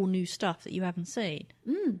where it's Yeah. all new stuff that you haven't seen.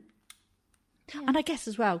 Yeah. And I guess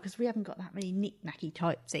as well, because we haven't got that many knick-knacky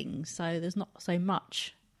type things, so there's not so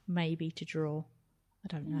much maybe to draw. I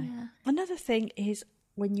don't know. Yeah. Another thing is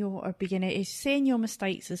when you're a beginner is seeing your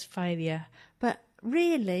mistakes as failure. But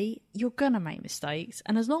really, you're going to make mistakes.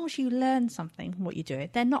 And as long as you learn something from what you're doing,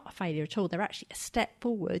 they're not a failure at all. They're actually a step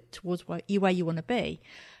forward towards where you want to be.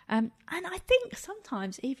 And I think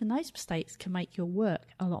sometimes even those mistakes can make your work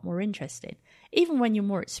a lot more interesting. Even when you're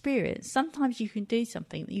more experienced, sometimes you can do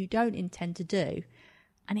something that you don't intend to do,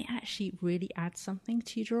 and it actually really adds something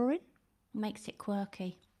to your drawing. Makes it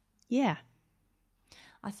quirky. Yeah.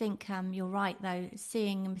 I think you're right, though.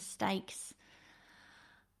 Seeing mistakes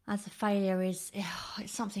as a failure it's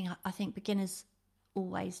something I think beginners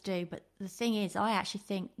always do. But the thing is, I actually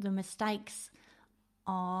think the mistakes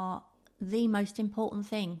are the most important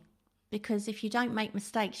thing, because if you don't make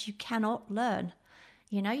mistakes, you cannot learn.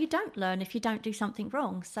 You know, you don't learn if you don't do something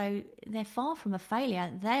wrong. So they're far from a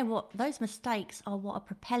failure. Those mistakes are what are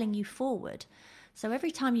propelling you forward. So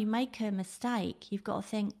every time you make a mistake, you've got to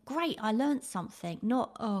think, great, I learned something.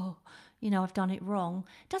 Not, I've done it wrong.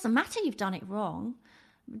 It doesn't matter you've done it wrong.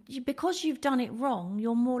 Because you've done it wrong,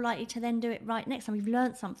 you're more likely to then do it right next time. You've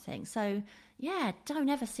learned something. So, yeah, don't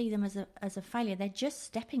ever see them as a failure. They're just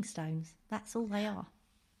stepping stones. That's all they are.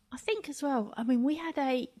 I think as well, I mean, we had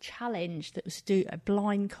a challenge that was to do a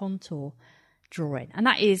blind contour drawing. And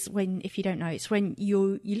that is when, if you don't know, it's when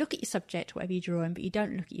you look at your subject, whatever you're drawing, but you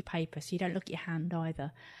don't look at your paper, so you don't look at your hand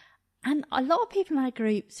either. And a lot of people in our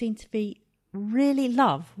group seem to really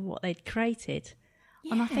love what they'd created.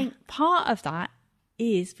 Yeah. And I think part of that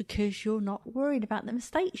is because you're not worried about the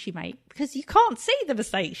mistakes you make, because you can't see the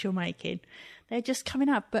mistakes you're making. They're just coming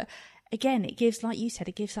up. But again, it gives, like you said,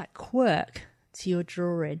 it gives that quirk to your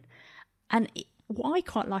drawing. And what I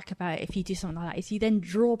quite like about it, if you do something like that, is you then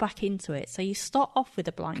draw back into it. So you start off with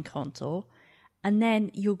a blind contour, and then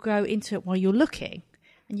you'll go into it while you're looking,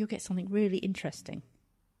 and you'll get something really interesting.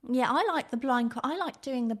 Yeah, I like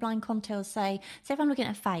doing the blind contours. Say if I'm looking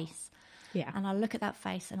at a face, and I look at that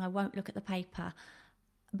face, and I won't look at the paper.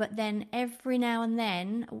 But then every now and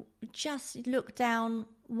then, just look down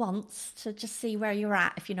once to just see where you're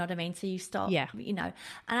at, if you know what I mean. So you start, and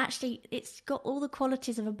actually it's got all the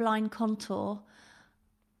qualities of a blind contour,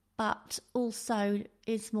 but also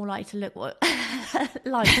it's more likely to look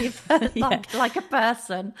like a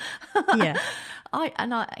person. Yeah.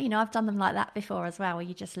 I've done them like that before as well, where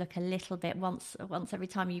you just look a little bit once every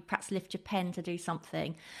time you perhaps lift your pen to do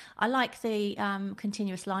something. I like the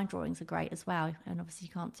continuous line drawings are great as well, and obviously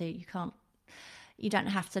you don't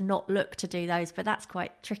have to not look to do those, but that's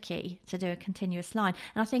quite tricky to do a continuous line.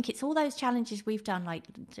 And I think it's all those challenges we've done, like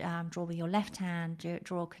draw with your left hand,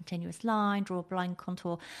 draw a continuous line, draw a blind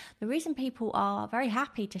contour. The reason people are very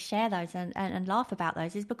happy to share those and laugh about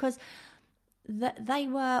those is because they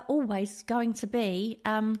were always going to be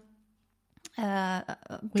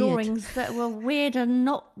drawings that were weird and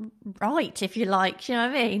not right, if you like, you know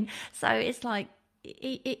what I mean? So it's like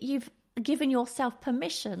you've given yourself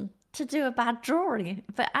permission to do a bad drawing,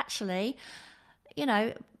 but actually,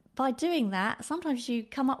 by doing that, sometimes you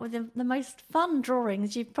come up with the most fun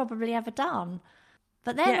drawings you've probably ever done.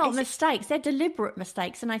 But they're not mistakes; they're deliberate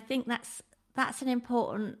mistakes, and I think that's an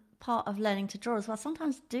important part of learning to draw as well.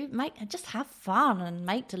 Sometimes just have fun and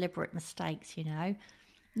make deliberate mistakes. You learn.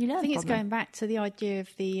 I think it's going back to the idea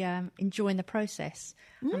of the enjoying the process,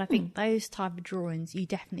 and I think those type of drawings you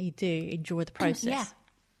definitely do enjoy the process. Yeah,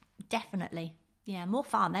 definitely. Yeah, more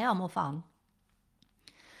fun. They are more fun.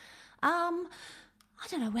 I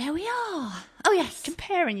don't know where we are. Oh, yes.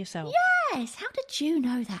 Comparing yourself. Yes. How did you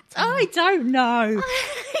know that? I don't know.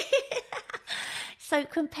 So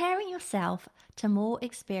comparing yourself to more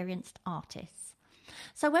experienced artists.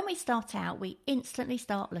 So when we start out, we instantly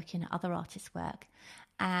start looking at other artists' work,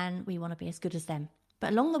 and we want to be as good as them.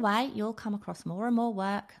 But along the way, you'll come across more and more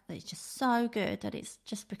work that is just so good that it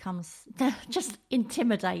just becomes just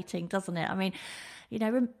intimidating, doesn't it? I mean,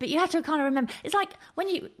 but you have to kind of remember. It's like when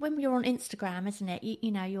you're on Instagram, isn't it?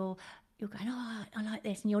 You're going, oh, I like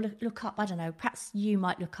this, and you'll look up. I don't know. Perhaps you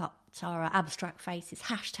might look up Tara abstract faces,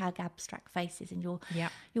 #abstract faces, and you'll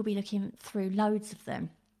be looking through loads of them,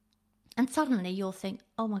 and suddenly you'll think,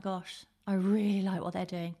 oh my gosh, I really like what they're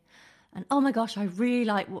doing. And oh my gosh, I really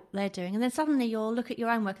like what they're doing. And then suddenly you'll look at your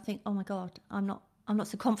own work and think, oh my God, I'm not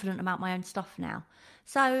so confident about my own stuff now.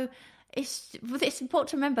 So it's important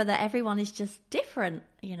to remember that everyone is just different,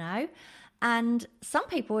 and some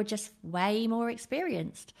people are just way more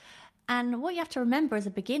experienced. And what you have to remember as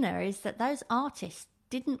a beginner is that those artists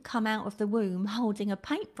didn't come out of the womb holding a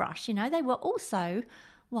paintbrush. You know, they were also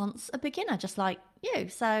once a beginner, just like you.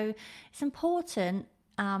 So it's important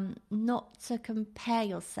not to compare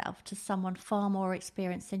yourself to someone far more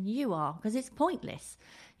experienced than you are, because it's pointless.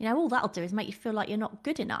 You know, all that'll do is make you feel like you're not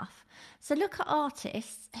good enough. So look at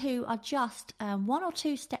artists who are just 1 or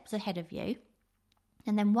 2 steps ahead of you.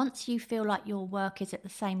 And then once you feel like your work is at the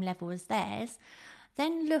same level as theirs,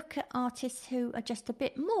 then look at artists who are just a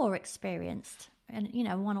bit more experienced and, you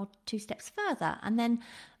know, 1 or 2 steps further, and then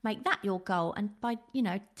make that your goal. And by, you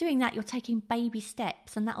know, doing that, you're taking baby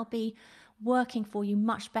steps, and that'll be working for you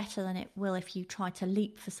much better than it will if you try to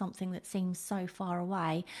leap for something that seems so far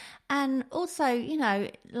away. And also, you know,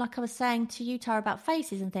 like I was saying to you, Tara, about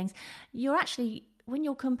faces and things, you're actually, when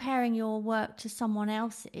you're comparing your work to someone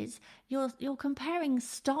else's, you're comparing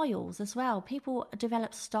styles as well. People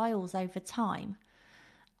develop styles over time.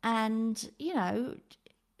 And, you know,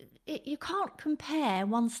 you can't compare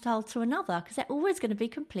one style to another because they're always going to be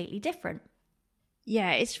completely different.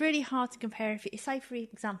 Yeah, it's really hard to compare. If say, for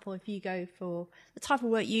example, if you go for the type of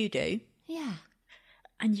work you do, yeah,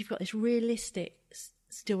 and you've got this realistic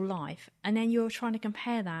still life, and then you're trying to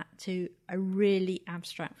compare that to a really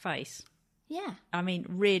abstract face. Yeah. I mean,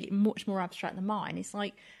 really much more abstract than mine. It's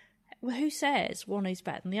like, well, who says one is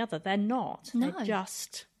better than the other? They're not. No. They're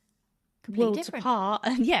just Completely worlds different. apart,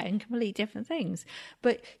 and and completely different things.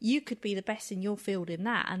 But you could be the best in your field in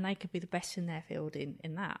that, and they could be the best in their field in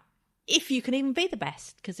that. If you can even be the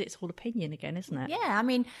best, because it's all opinion again, isn't it? Yeah, I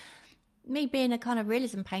mean, me being a kind of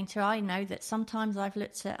realism painter, I know that sometimes I've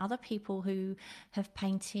looked at other people who have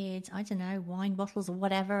painted, I don't know, wine bottles or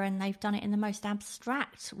whatever, and they've done it in the most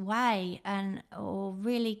abstract way or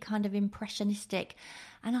really kind of impressionistic.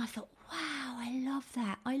 And I thought, wow, I love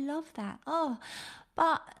that. I love that. Oh,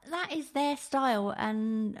 but that is their style,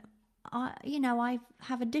 and I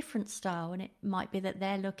have a different style, and it might be that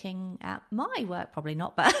they're looking at my work, probably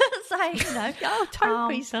not, but say, Oh, don't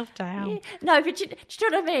put yourself down. Yeah, no, but do you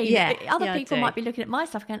know what I mean? Yeah, Other people I do. might be looking at my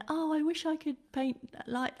stuff going, oh, I wish I could paint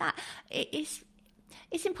like that. It's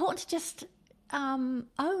important to just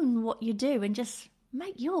own what you do and just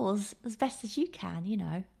make yours as best as you can, you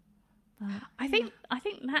know. I think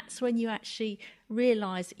that's when you actually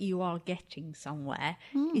realise that you are getting somewhere,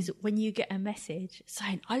 is when you get a message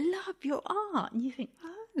saying, I love your art. And you think,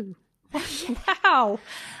 oh, wow.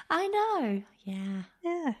 I know. Yeah.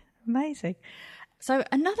 Yeah, amazing. So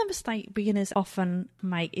another mistake beginners often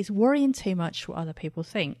make is worrying too much what other people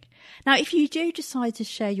think. Now, if you do decide to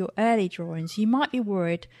share your early drawings, you might be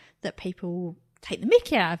worried that people will take the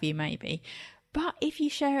mickey out of you, maybe. But if you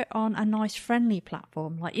share it on a nice friendly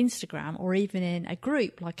platform like Instagram, or even in a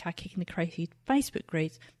group like our Kicking the Crazy Facebook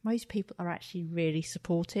groups, most people are actually really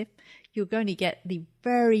supportive. You're going to get the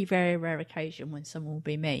very, very rare occasion when someone will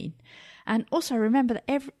be mean. And also remember that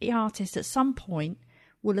every artist at some point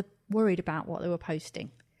will have worried about what they were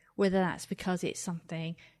posting, whether that's because it's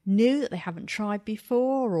something new that they haven't tried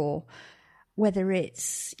before, or whether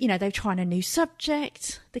it's, they're trying a new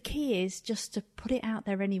subject. The key is just to put it out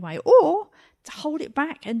there anyway, or to hold it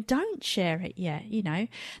back and don't share it yet.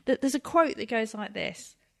 There's a quote that goes like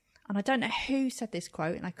this, and I don't know who said this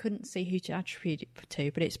quote, and I couldn't see who to attribute it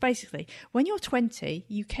to, but it's basically, when you're 20,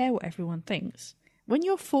 you care what everyone thinks. When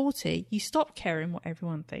you're 40, you stop caring what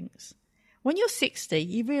everyone thinks. When you're 60,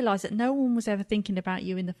 you realise that no one was ever thinking about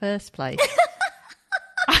you in the first place.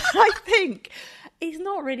 I think it's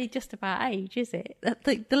not really just about age, is it?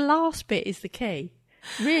 The last bit is the key.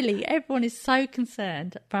 Really, everyone is so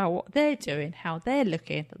concerned about what they're doing, how they're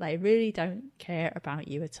looking, that they really don't care about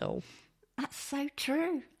you at all. That's so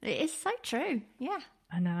true. It is so true. Yeah.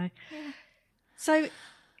 I know. Yeah. So,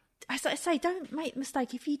 as I say, don't make the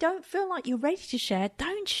mistake. If you don't feel like you're ready to share,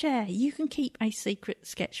 don't share. You can keep a secret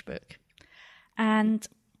sketchbook. And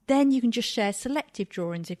then you can just share selective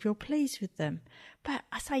drawings if you're pleased with them. But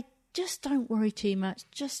I say, just don't worry too much.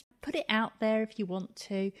 Just put it out there if you want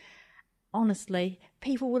to. Honestly,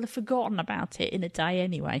 people will have forgotten about it in a day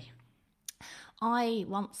anyway. I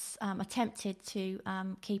once attempted to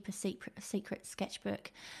keep a secret sketchbook,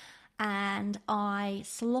 and I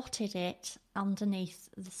slotted it underneath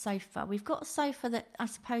the sofa. We've got a sofa that I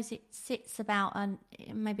suppose it sits about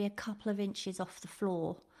maybe a couple of inches off the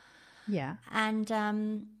floor. Yeah. And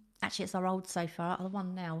actually, it's our old sofa. The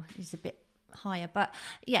one now is a bit higher, but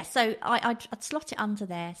yeah, so I'd slot it under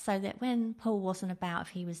there so that when Paul wasn't about, if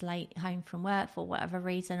he was late home from work for whatever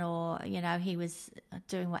reason, or he was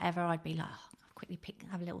doing whatever, I'd be like, oh, I'll quickly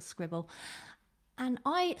have a little scribble. And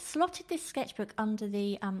I slotted this sketchbook under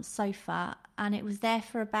the sofa, and it was there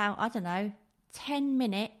for about, I don't know, 10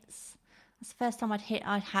 minutes. That's the first time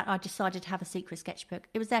I decided to have a secret sketchbook.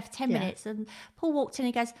 It was there for 10 Yeah. minutes, and Paul walked in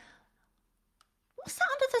and he goes, "What's that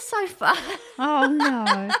under the sofa?" Oh, no.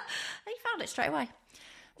 And he found it straight away.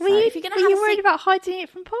 Were So you, if you're going were to have you a worried about hiding it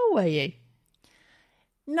from Paul, were you?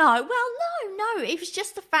 No, no. It was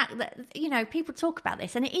just the fact that, people talk about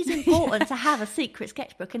this, and it is important to have a secret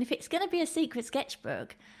sketchbook. And if it's going to be a secret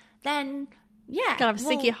sketchbook, then, yeah. Gotta have a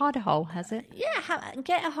sticky hide hole, has it? Yeah,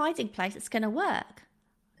 get a hiding place that's going to work.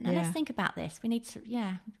 Now, let's think about this. We need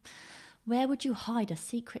to, Where would you hide a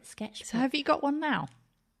secret sketchbook? So have you got one now?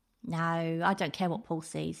 No, I don't care what Paul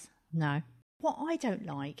sees. No. What I don't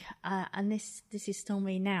like, and this is still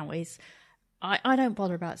me now, is I don't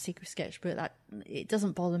bother about secret sketchbook. That it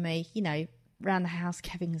doesn't bother me. Around the house,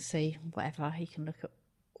 Kevin can see whatever. He can look at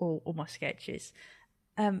all my sketches.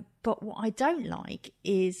 But what I don't like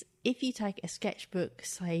is if you take a sketchbook,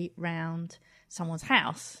 say, round someone's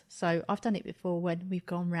house. So I've done it before when we've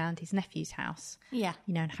gone round his nephew's house. Yeah.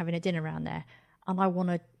 And having a dinner around there. And I want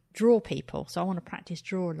to draw people. So I want to practice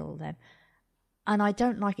drawing all of them. And I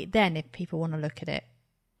don't like it then if people want to look at it.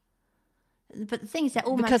 But the thing is, they're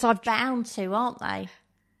almost bound to, aren't they?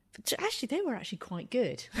 Actually, they were actually quite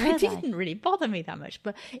good. Were It they? didn't really bother me that much,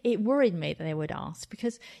 but it worried me that they would ask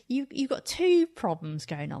because you've got two problems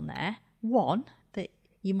going on there. One, that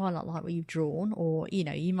you might not like what you've drawn, or,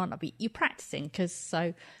 you might not be, you're practicing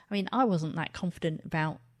I wasn't that confident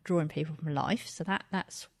about drawing people from life. So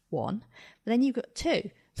that's one. But then you've got two,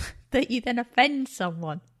 that you then offend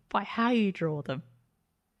someone by how you draw them.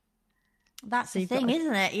 That's So the thing,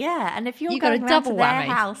 isn't it? Yeah. And if you're You've got going a round to double their whammy.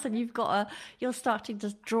 house and you're starting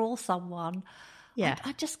to draw someone, Yeah.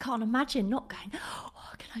 I just can't imagine not going,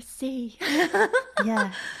 "Oh, can I see?"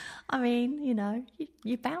 Yeah. I mean,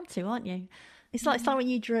 you're bound to, aren't you? It's like when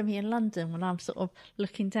you drew me in London when I'm sort of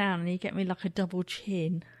looking down and you get me like a double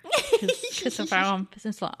chin because of how I'm.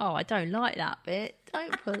 It's like, oh, I don't like that bit.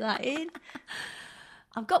 Don't put that in.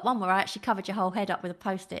 I've got one where I actually covered your whole head up with a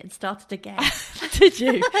Post-it and started again. Did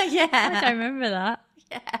you? Yeah. I don't remember that.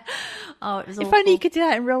 Yeah. Oh, it was If awful. only you could do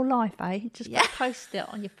that in real life, eh? Just Yeah. post it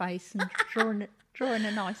on your face and drawing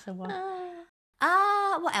a nicer one.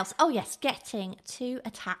 What else? Oh, yes, getting too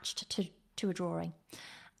attached to a drawing.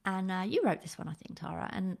 And you wrote this one, I think, Tara.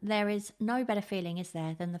 And there is no better feeling, is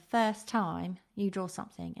there, than the first time you draw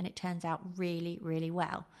something and it turns out really, really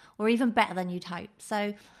well, or even better than you'd hope.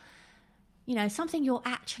 So, something you're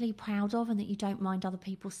actually proud of and that you don't mind other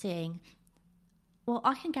people seeing. Well,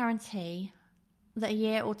 I can guarantee that a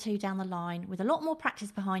year or two down the line, with a lot more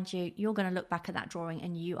practice behind you, you're going to look back at that drawing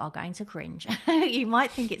and you are going to cringe. You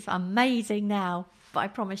might think it's amazing now, but I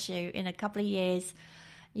promise you, in a couple of years,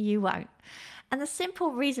 you won't. And the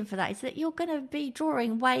simple reason for that is that you're going to be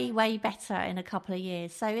drawing way, way better in a couple of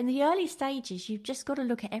years. So in the early stages, you've just got to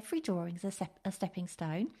look at every drawing as a stepping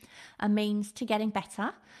stone, a means to getting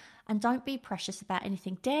better. And don't be precious about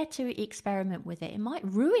anything. Dare to experiment with it. It might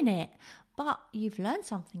ruin it, but you've learned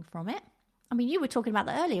something from it. I mean, you were talking about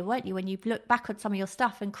that earlier, weren't you, when you looked back at some of your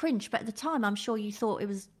stuff and cringed, but at the time, I'm sure you thought it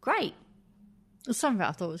was great. Some of it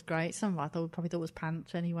I thought was great. Some of it I probably thought was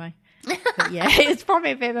pants anyway. But yeah, it's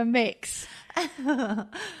probably a bit of a mix.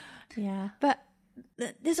 Yeah. But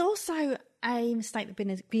there's also a mistake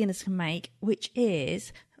that beginners can make, which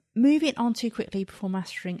is moving on too quickly before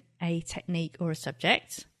mastering a technique or a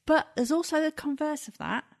subject. But there's also the converse of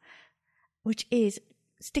that, which is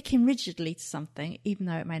sticking rigidly to something, even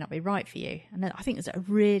though it may not be right for you. And I think there's a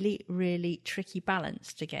really, really tricky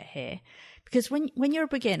balance to get here. Because when you're a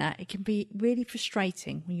beginner, it can be really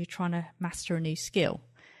frustrating when you're trying to master a new skill.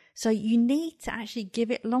 So you need to actually give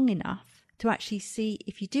it long enough to actually see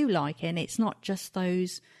if you do like it. And it's not just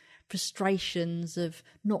those frustrations of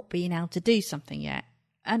not being able to do something yet.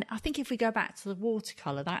 And I think if we go back to the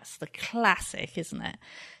watercolour, that's the classic, isn't it?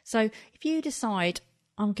 So if you decide,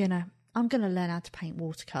 I'm gonna learn how to paint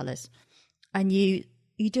watercolours, and you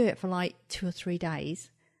do it for like 2 or 3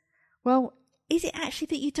 days, well, is it actually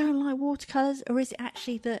that you don't like watercolours, or is it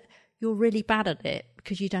actually that you're really bad at it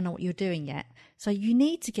because you don't know what you're doing yet? So you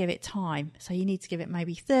need to give it time. So you need to give it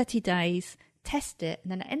maybe 30 days, test it,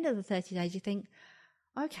 and then at the end of the 30 days you think,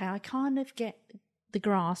 okay, I kind of get the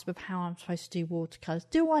grasp of how I'm supposed to do watercolours.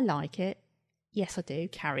 Do I like it? Yes, I do.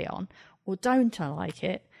 Carry on. Or don't I like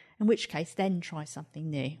it? In which case, then try something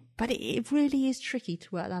new. But it really is tricky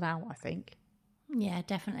to work that out, I think. Yeah,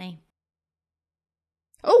 definitely.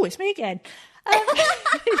 Oh, it's me again.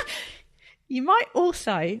 You might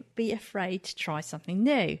also be afraid to try something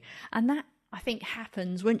new. And that, I think,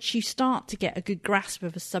 happens once you start to get a good grasp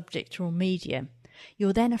of a subject or medium.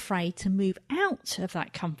 You're then afraid to move out of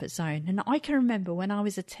that comfort zone. And I can remember when I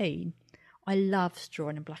was a teen, I love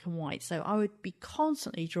drawing in black and white. So I would be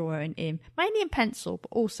constantly drawing mainly in pencil, but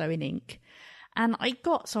also in ink. And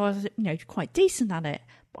so I was, quite decent at it,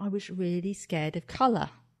 but I was really scared of colour,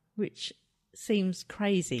 which seems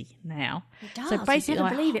crazy now. It does. So basically, you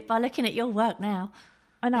never believe it by looking at your work now.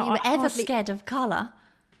 I know. You were ever scared of colour?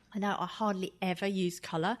 I know. I hardly ever use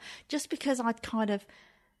colour, just because I'd kind of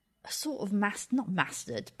sort of not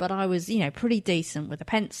mastered, but I was, pretty decent with a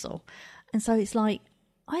pencil. And so it's like,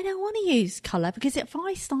 I don't want to use colour, because if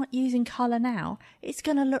I start using colour now, it's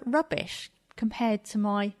going to look rubbish compared to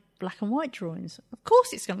my black and white drawings. Of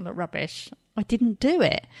course it's going to look rubbish. I didn't do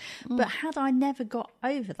it. But had I never got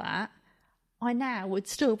over that, I now would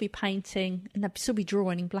still be painting and I'd still be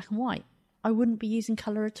drawing in black and white. I wouldn't be using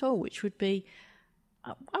colour at all, which would be,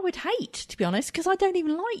 I would hate, to be honest, because I don't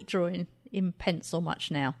even like drawing in pencil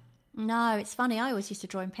much now. No, it's funny. I always used to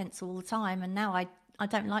draw in pencil all the time, and now I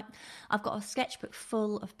don't like. I've got a sketchbook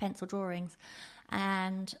full of pencil drawings,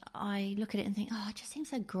 and I look at it and think, oh, it just seems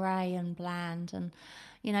so grey and bland. And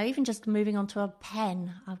even just moving on to a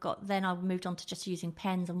pen, I've moved on to just using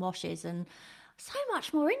pens and washes, and so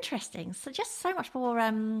much more interesting. So just so much more. I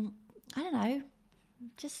don't know,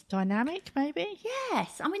 just dynamic, maybe.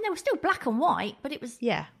 Yes, I mean, they were still black and white, but it was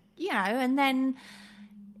and then.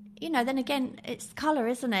 Then again, it's colour,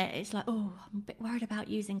 isn't it? It's like, oh, I'm a bit worried about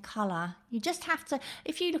using colour. You just have to,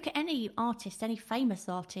 if you look at any artist, any famous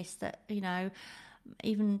artist that,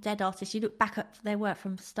 even dead artists, you look back at their work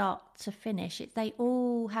from start to finish, they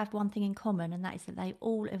all have one thing in common, and that is that they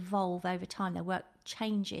all evolve over time. Their work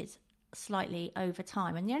changes slightly over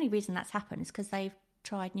time. And the only reason that's happened is because they've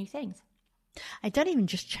tried new things. They don't even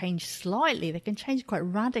just change slightly, they can change quite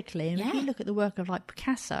radically. And if you look at the work of like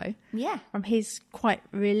Picasso, from his quite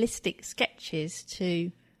realistic sketches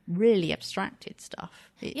to really abstracted stuff,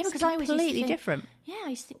 it's completely different. Yeah, I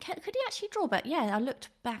used to think, could he actually draw? But I looked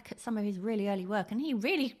back at some of his really early work, and he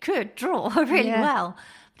really could draw really well.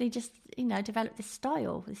 But he just, developed this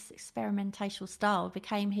style, this experimental style,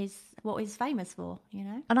 became what he's famous for,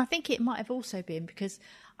 And I think it might have also been because,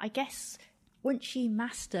 I guess, once you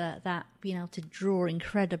master that, being able to draw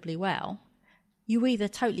incredibly well, you either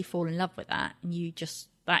totally fall in love with that and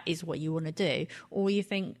that is what you want to do, or you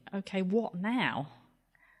think, okay, what now?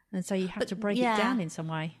 And so you have to break it down in some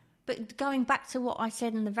way. But going back to what I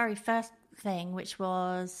said in the very first thing, which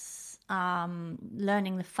was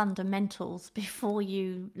learning the fundamentals before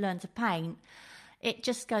you learn to paint, it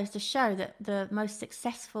just goes to show that the most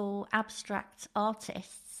successful abstract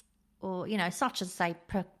artists, or, such as, say,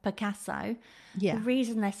 Picasso, the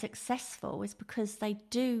reason they're successful is because they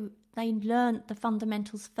learned the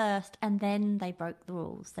fundamentals first and then they broke the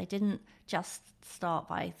rules. They didn't just start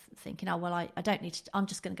by thinking, oh, well, I don't need to, I'm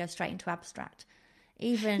just going to go straight into abstract.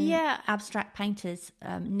 Even abstract painters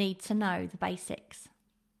need to know the basics.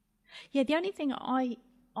 Yeah, the only thing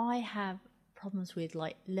I have problems with,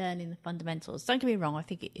 like, learning the fundamentals, don't get me wrong, I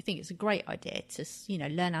think it's a great idea to,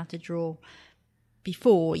 learn how to draw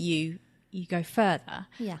before you go further.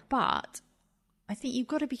 Yeah. But I think you've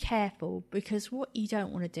got to be careful, because what you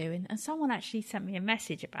don't want to do, and someone actually sent me a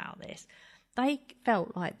message about this, they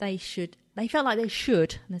felt like they should, and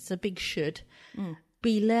it's a big should,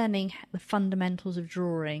 be learning the fundamentals of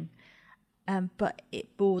drawing, but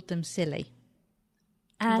it bored them silly.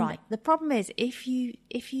 And the problem is, if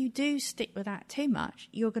you do stick with that too much,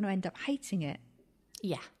 you're going to end up hating it.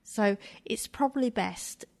 Yeah. So it's probably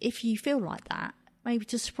best, if you feel like that, maybe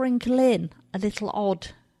to sprinkle in a little odd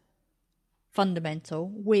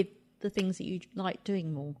fundamental with the things that you like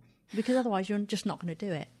doing more, because otherwise you're just not going to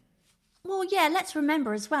do it. Well, let's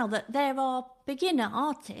remember as well that there are beginner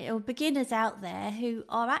artists or beginners out there who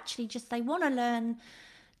are actually they want to learn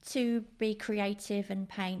to be creative and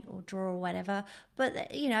paint or draw or whatever, but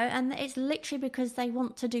and it's literally because they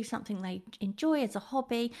want to do something they enjoy as a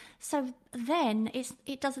hobby. So then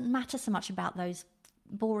it doesn't matter so much about those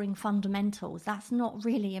boring fundamentals. That's not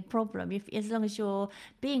really a problem. As long as you're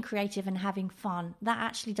being creative and having fun, that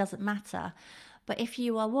actually doesn't matter. But if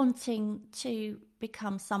you are wanting to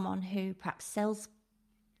become someone who perhaps sells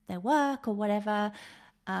their work or whatever,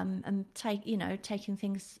 and taking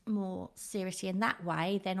things more seriously in that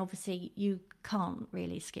way, then obviously you can't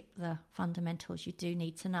really skip the fundamentals. You do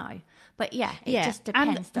need to know. But it just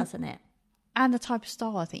depends, doesn't it? And the type of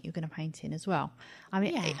style I think you're going to paint in as well. I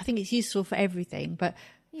mean, I think it's useful for everything, but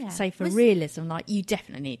say for realism, like, you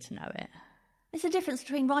definitely need to know it. There's a difference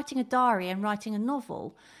between writing a diary and writing a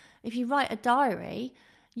novel. If you write a diary,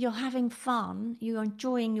 you're having fun, you're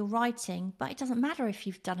enjoying your writing, but it doesn't matter if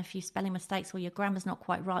you've done a few spelling mistakes or your grammar's not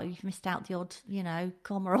quite right, or you've missed out the odd,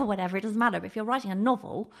 comma or whatever. It doesn't matter. But if you're writing a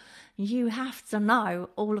novel, you have to know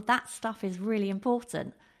all of that stuff is really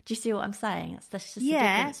important. Do you see what I'm saying? That's just the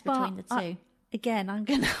Yeah, difference between the but two. Again, I'm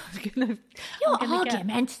gonna. You're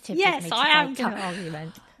argumentative. Yes, with me I today, am going Tom. to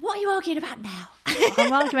argument. What are you arguing about now?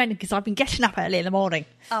 I'm arguing because I've been getting up early in the morning.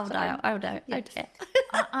 Oh no! Oh no! Yes. Okay.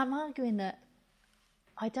 I'm arguing that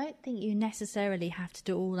I don't think you necessarily have to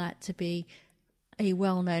do all that to be a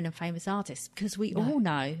well-known and famous artist, because we all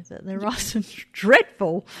know that there are some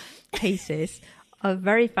dreadful pieces of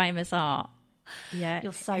very famous art. Yeah,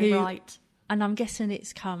 You're so right. And I'm guessing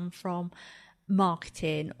it's come from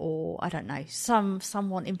marketing, or I don't know,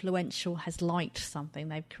 someone influential has liked something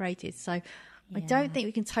they've created. So I don't think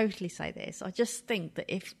we can totally say this. I just think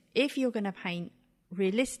that if you're going to paint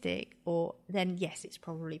realistic, then yes, it's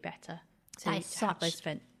probably better to have those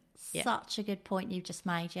events. Such a good point you just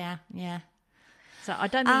made. Yeah. So I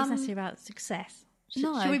don't think it's necessarily about success.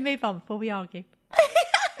 Should we move on before we argue?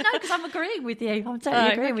 No, because I'm agreeing with you. I'm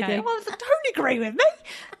totally agreeing with you. Well, don't agree with me.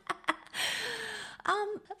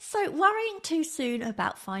 So worrying too soon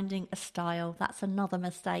about finding a style, that's another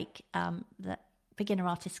mistake that beginner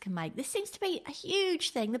artists can make. This seems to be a huge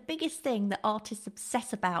thing, the biggest thing that artists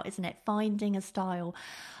obsess about, isn't it? Finding a style.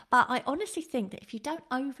 But I honestly think that if you don't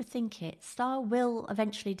overthink it, style will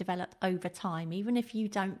eventually develop over time, even if you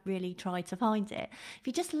don't really try to find it. If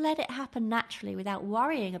you just let it happen naturally without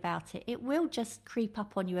worrying about it, it will just creep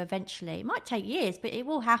up on you eventually. It might take years, but it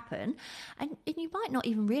will happen. And you might not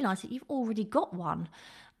even realise that you've already got one,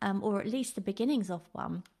 or at least the beginnings of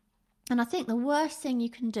one. And I think the worst thing you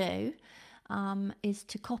can do is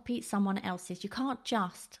to copy someone else's. You can't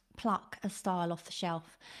just pluck a style off the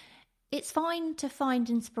shelf. It's fine to find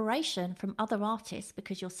inspiration from other artists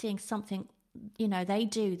because you're seeing something, they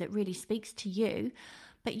do that really speaks to you.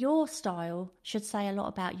 But your style should say a lot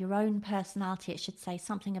about your own personality. It should say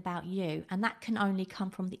something about you. And that can only come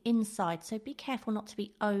from the inside. So be careful not to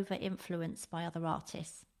be over-influenced by other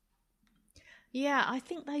artists. Yeah, I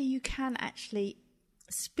think though you can actually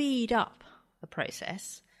speed up the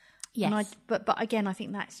process. Yes. But again, I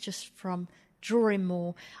think that's just from drawing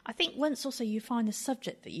more. I think once also you find a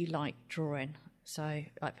subject that you like drawing. So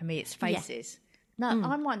like for me, it's faces. Yeah.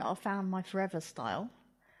 Now, I might not have found my forever style,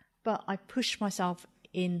 but I pushed myself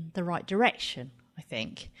in the right direction, I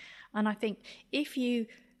think. And I think if you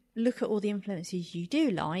look at all the influences you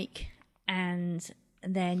do like and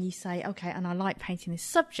then you say, okay, and I like painting this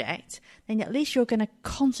subject, then at least you're going to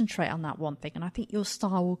concentrate on that one thing. And I think your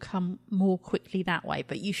style will come more quickly that way,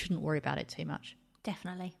 but you shouldn't worry about it too much.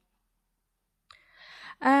 Definitely.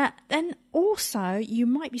 Then also, you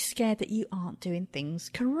might be scared that you aren't doing things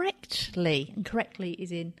correctly. And correctly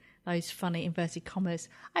is in those funny inverted commas.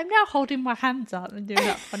 I'm now holding my hands up and doing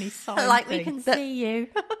that funny sign like thing. We can see you.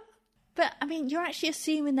 But, I mean, you're actually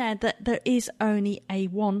assuming there that there is only a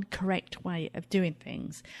one correct way of doing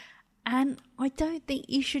things. And I don't think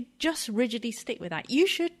you should just rigidly stick with that. You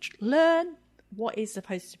should learn what is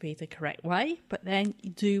supposed to be the correct way, but then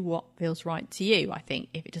do what feels right to you, I think,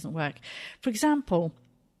 if it doesn't work. For example,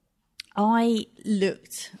 I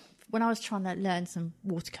looked, when I was trying to learn some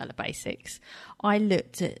watercolour basics, I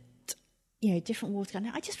looked at different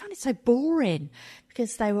watercolour. I just found it so boring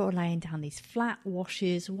because they were laying down these flat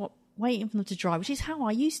washes, waiting for them to dry, which is how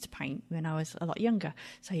I used to paint when I was a lot younger.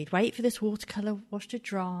 So you'd wait for this watercolour wash to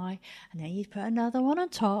dry, and then you'd put another one on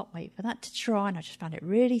top, wait for that to dry, and I just found it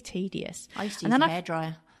really tedious. I used to use a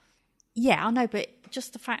hairdryer. Yeah, I know, but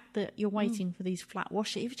just the fact that you're waiting for these flat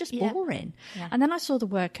washes, it was just boring. Yeah. And then I saw the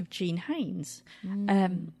work of Jean Haynes,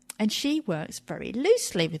 and she works very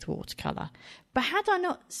loosely with watercolour. But had I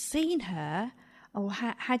not seen her, or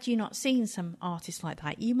had you not seen some artists like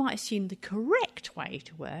that, you might assume the correct way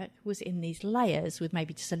to work was in these layers with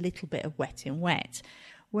maybe just a little bit of wet in wet,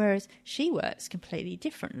 whereas she works completely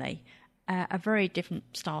differently, a very different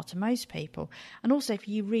style to most people. And also, if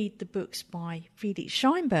you read the books by Felix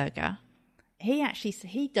Scheinberger,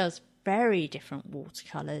 he does very different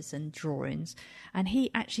watercolours and drawings, and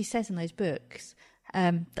he actually says in those books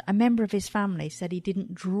that a member of his family said he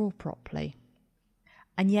didn't draw properly,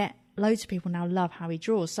 and yet loads of people now love how he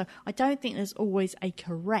draws. So I don't think there's always a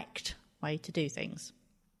correct way to do things.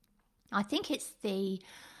 I think it's the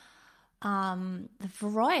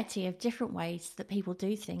variety of different ways that people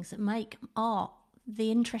do things that make art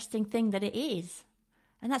the interesting thing that it is.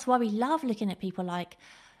 And that's why we love looking at people like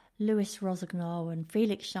Louis Rossignol and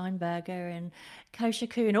Felix Scheinberger and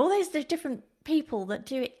Koshaku and all those different people that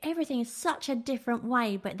do everything in such a different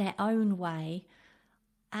way, but their own way.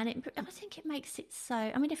 And I think it makes it so...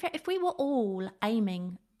 I mean, if we were all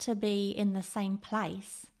aiming to be in the same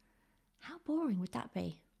place, how boring would that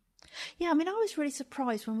be? Yeah, I mean, I was really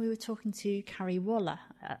surprised when we were talking to Carrie Waller.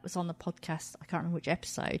 It was on the podcast. I can't remember which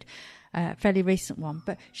episode, fairly recent one.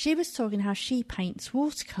 But she was talking how she paints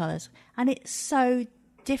watercolours. And it's so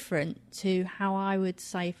different to how I would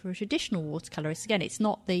say for a traditional watercolourist. Again, it's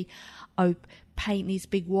not the paint these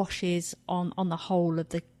big washes on the whole of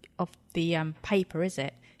the paper, is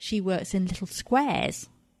it? She works in little squares.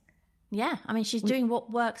 Yeah, I mean, she's doing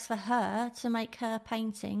what works for her to make her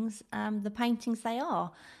paintings the paintings they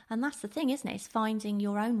are. And that's the thing, isn't it? It's finding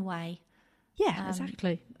your own way. Yeah,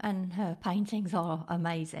 exactly. And her paintings are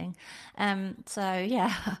amazing. So,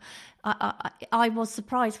 yeah, I was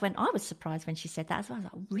surprised when she said that as well. I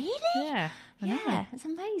was like, really? Yeah, yeah, it's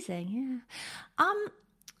amazing, yeah.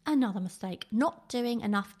 Another mistake, not doing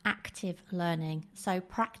enough active learning. So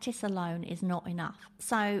practice alone is not enough.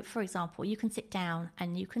 So, for example, you can sit down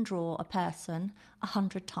and you can draw a person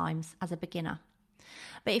 100 times as a beginner.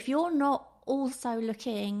 But if you're not also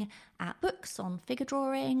looking at books on figure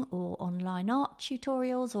drawing or online art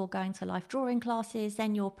tutorials or going to life drawing classes,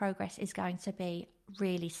 then your progress is going to be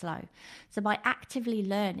really slow. So by actively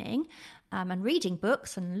learning and reading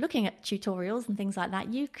books and looking at tutorials and things like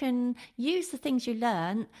that, you can use the things you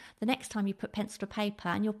learn the next time you put pencil to paper,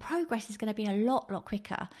 and your progress is going to be a lot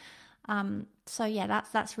quicker. So yeah,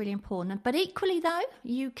 that's really important. But equally though,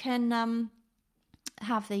 you can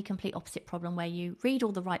have the complete opposite problem where you read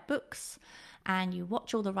all the right books and you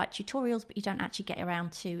watch all the right tutorials, but you don't actually get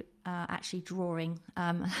around to actually drawing,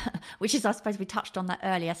 which is, I suppose, we touched on that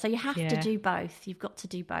earlier. So you have to do both. You've got to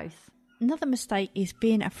do both. Another mistake is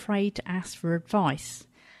being afraid to ask for advice.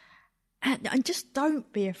 And just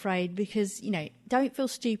don't be afraid, because, don't feel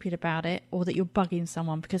stupid about it or that you're bugging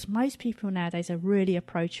someone, because most people nowadays are really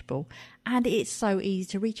approachable and it's so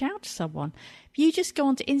easy to reach out to someone. If you just go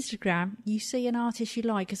onto Instagram, you see an artist you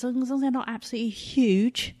like, as long as they're not absolutely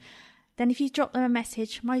huge, then if you drop them a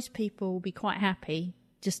message, most people will be quite happy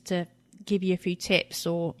just to give you a few tips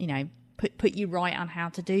or, put you right on how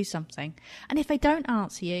to do something. And if they don't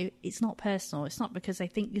answer you, it's not personal. It's not because they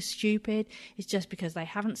think you're stupid. It's just because they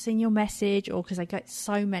haven't seen your message or because they get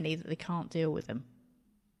so many that they can't deal with them.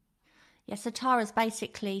 Yeah, so Tara's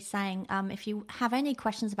basically saying, if you have any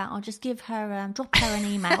questions about, I'll just give her, drop her an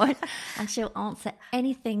email and she'll answer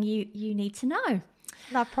anything you need to know. And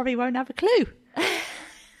I probably won't have a clue.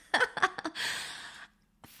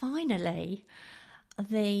 Finally,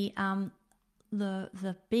 the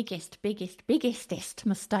biggest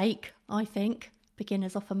mistake I think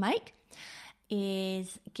beginners often make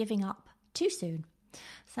is giving up too soon.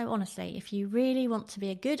 So honestly, if you really want to be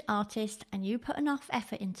a good artist and you put enough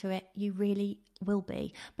effort into it, you really will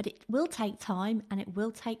be. But it will take time and it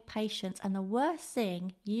will take patience. And the worst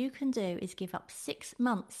thing you can do is give up 6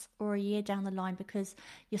 months or a year down the line because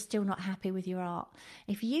you're still not happy with your art.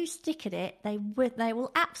 If you stick at it, there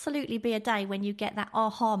will absolutely be a day when you get that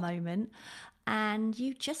aha moment and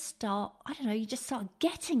you just start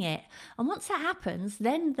getting it. And once that happens,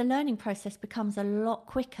 then the learning process becomes a lot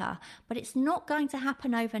quicker, but it's not going to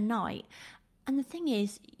happen overnight. And the thing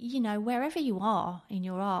is, wherever you are in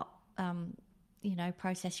your art,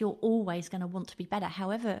 process, you're always going to want to be better.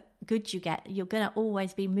 However good you get, you're going to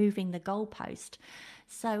always be moving the goalpost.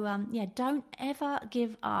 So, don't ever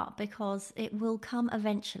give up, because it will come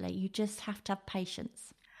eventually. You just have to have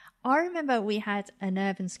patience. I remember we had an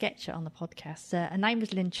urban sketcher on the podcast. Her name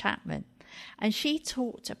was Lynn Chapman, and she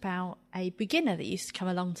talked about a beginner that used to come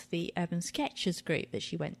along to the Urban Sketchers group that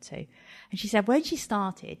she went to. And she said when she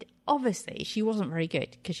started, obviously she wasn't very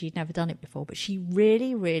good because she'd never done it before, but she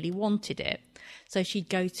really, really wanted it. So she'd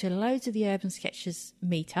go to loads of the Urban Sketchers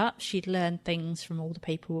meetups. She'd learn things from all the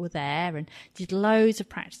people who were there and did loads of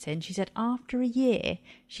practicing. She said after a year,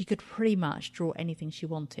 she could pretty much draw anything she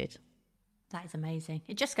wanted. That is amazing.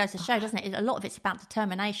 It just goes to show, doesn't it? A lot of it's about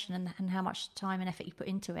determination and how much time and effort you put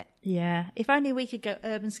into it. Yeah. If only we could go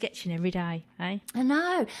urban sketching every day, eh? I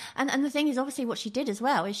know. And the thing is, obviously, what she did as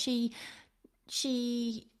well is she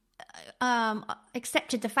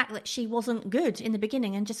accepted the fact that she wasn't good in the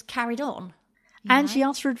beginning and just carried on. And she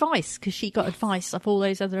asked for advice because she got advice of all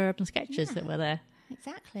those other urban sketchers that were there.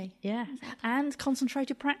 Exactly. Yeah. Exactly. And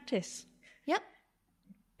concentrated practice. Yep.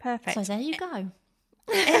 Perfect. So there you go.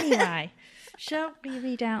 Anyway, shall we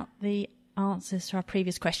read out the answers to our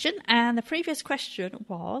previous question? And the previous question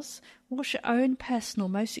was, what's your own personal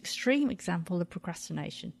most extreme example of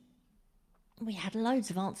procrastination? We had loads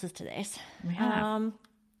of answers to this. We have.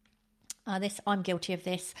 I'm guilty of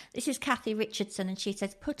this. This is Kathy Richardson, and she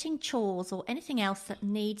says, putting chores or anything else that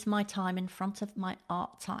needs my time in front of my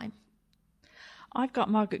art time. I've got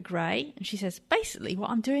Margaret Gray, and she says, basically what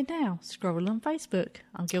I'm doing now, scrolling on Facebook.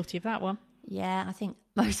 I'm guilty of that one. Yeah, I think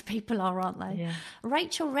most people are, aren't they? Yeah.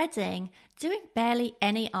 Rachel Redding, doing barely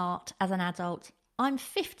any art as an adult. I'm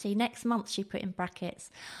 50 next month, she put in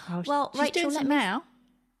brackets. Oh, Well, she's Rachel, doing some now.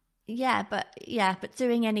 Yeah, but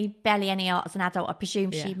doing barely any art as an adult, I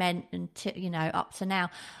presume Yeah. she meant up to now.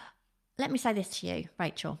 Let me say this to you,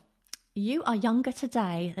 Rachel. You are younger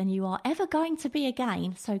today than you are ever going to be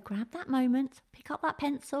again. So grab that moment, pick up that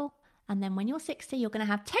pencil, and then when you're 60, you're going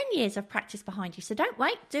to have 10 years of practice behind you. So don't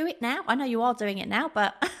wait, do it now. I know you are doing it now,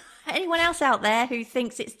 but anyone else out there who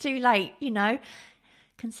thinks it's too late,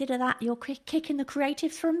 consider that your kick in the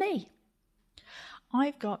creatives from me.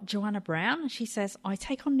 I've got Joanna Brown, and she says, I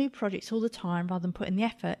take on new projects all the time rather than putting the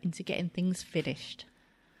effort into getting things finished.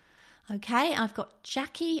 Okay, I've got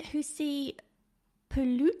Jackie Husi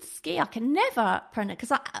Pulutsky. I can never pronounce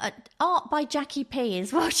because art by Jackie P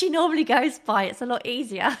is what she normally goes by. It's a lot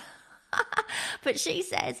easier. But she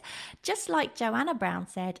says, just like Joanna Brown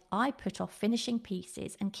said, I put off finishing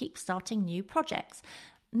pieces and keep starting new projects.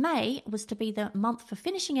 May was to be the month for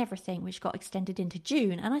finishing everything, which got extended into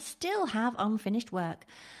June, and I still have unfinished work.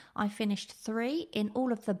 I finished 3 in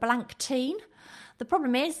all of the blank teen. The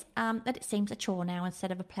problem is that it seems a chore now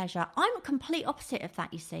instead of a pleasure. I'm a complete opposite of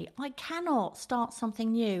that, you see. I cannot start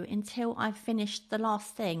something new until I've finished the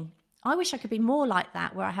last thing. I wish I could be more like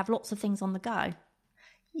that, where I have lots of things on the go.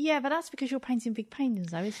 Yeah, but that's because you're painting big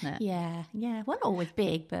paintings, though, isn't it? Yeah. Well, not always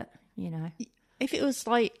big, but, If it was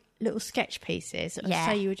like little sketch pieces, Yeah.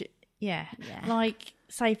 say you would, yeah. Like,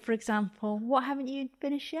 say, for example, what haven't you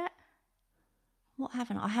finished yet? What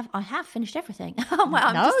haven't I? I have finished everything. You haven't.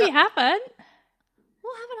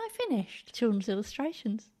 What haven't I finished? Children's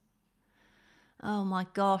illustrations. Oh my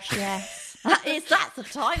gosh, yes. That's a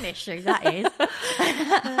time issue, that is.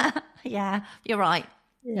 Yeah, you're right.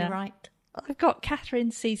 Yeah. You're right. I've got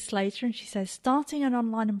Catherine C. Slater, and she says, starting an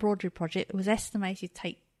online embroidery project was estimated to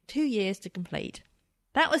take 2 years to complete.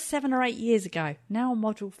 That was 7 or 8 years ago. Now on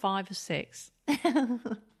module 5 or 6.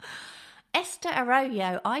 Esther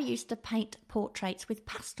Arroyo, I used to paint portraits with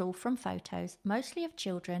pastel from photos, mostly of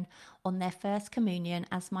children on their first communion,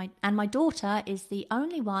 and my daughter is the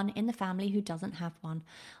only one in the family who doesn't have one.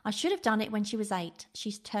 I should have done it when she was 8.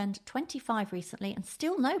 She's turned 25 recently and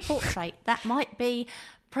still no portrait. That might be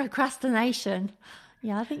procrastination.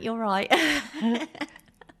 Yeah, I think you're right.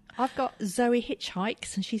 I've got Zoe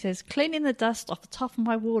Hitchhikes, and she says, cleaning the dust off the top of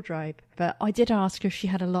my wardrobe. But I did ask her if she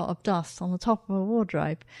had a lot of dust on the top of her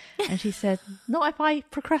wardrobe. And she said, not if I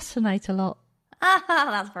procrastinate a lot.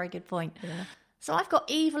 That's a very good point. Yeah. So I've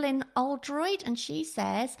got Evelyn Oldroyd, and she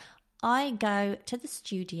says, I go to the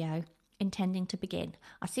studio intending to begin.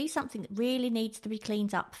 I see something that really needs to be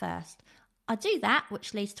cleaned up first. I do that,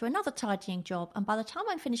 which leads to another tidying job, and by the time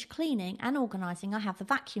I'm finished cleaning and organising, I have the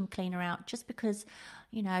vacuum cleaner out just because,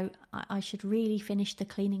 I should really finish the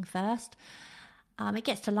cleaning first. It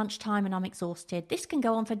gets to lunchtime and I'm exhausted. This can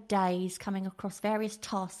go on for days, coming across various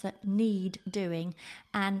tasks that need doing,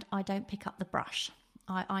 and I don't pick up the brush.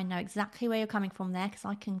 I know exactly where you're coming from there because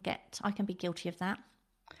I can be guilty of that.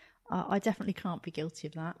 I definitely can't be guilty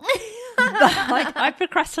of that. I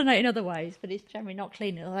procrastinate in other ways, but it's generally not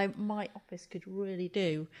cleaning, although my office could really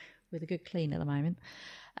do with a good clean at the moment.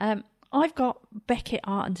 I've got Beckett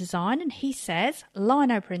Art and Design, and he says,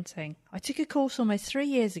 lino printing. I took a course almost 3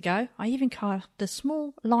 years ago. I even carved a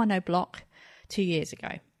small lino block 2 years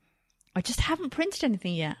ago. I just haven't printed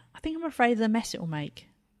anything yet. I think I'm afraid of the mess it will make.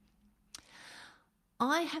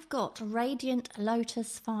 I have got Radiant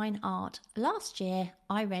Lotus Fine Art. Last year,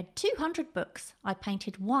 I read 200 books. I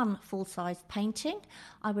painted 1 full-size painting.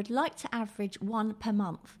 I would like to average 1 per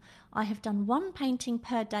month. I have done 1 painting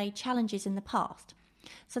per day challenges in the past.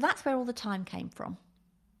 So that's where all the time came from.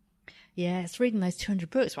 Yeah, it's reading those 200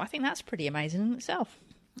 books, but I think that's pretty amazing in itself.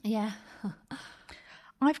 Yeah.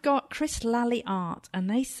 I've got Chris Lally Art, and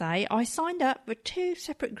they say, I signed up for 2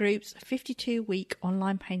 separate groups of 52-week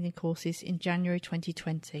online painting courses in January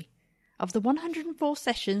 2020. Of the 104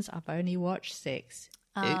 sessions, I've only watched 6.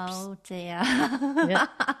 Oops. Oh, dear. Yep.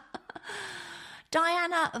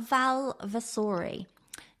 Diana Valvasori.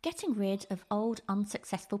 Getting rid of old,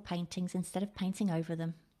 unsuccessful paintings instead of painting over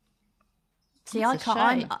them. See, That's a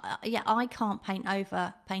I shame. can't. I can't paint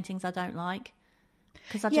over paintings I don't like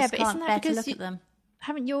because I Yeah, just but isn't can't that bear to because look you- at them.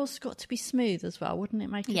 Haven't yours got to be smooth as well? Wouldn't it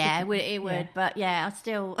make a Yeah, difference? it would. Yeah. But yeah, I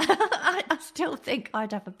still, I still think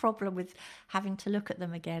I'd have a problem with having to look at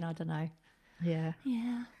them again. I don't know. Yeah.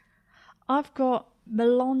 Yeah. I've got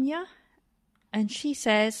Melania, and she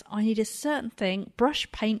says, I need a certain thing,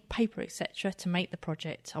 brush, paint, paper, etc. to make the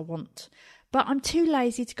project I want. But I'm too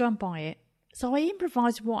lazy to go and buy it. So I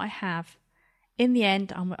improvise with what I have. In the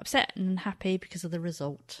end, I'm upset and unhappy because of the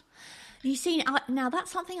result. You see, now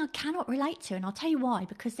that's something I cannot relate to, and I'll tell you why.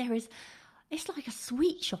 Because it's like a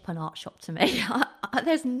sweet shop, an art shop to me.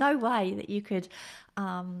 There's no way that you could,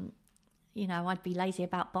 I'd be lazy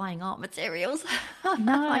about buying art materials.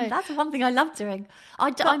 No. That's one thing I love doing.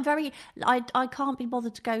 I can't be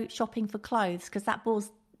bothered to go shopping for clothes because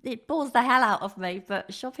it bores the hell out of me.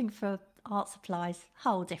 But shopping for art supplies,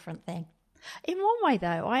 whole different thing. In one way,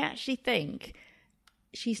 though, I actually think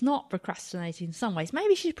she's not procrastinating in some ways.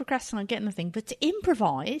 Maybe she's procrastinating on getting the thing, but to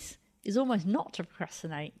improvise is almost not to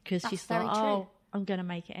procrastinate because she's like, oh, I'm going to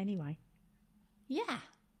make it anyway. Yeah,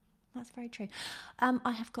 that's very true.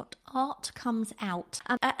 I have got Art Comes Out.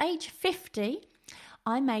 At age 50,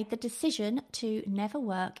 I made the decision to never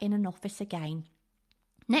work in an office again.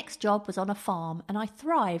 Next job was on a farm, and I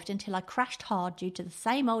thrived until I crashed hard due to the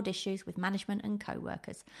same old issues with management and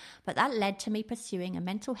co-workers. But that led to me pursuing a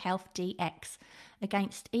mental health DX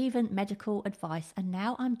against even medical advice, and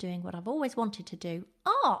now I'm doing what I've always wanted to do,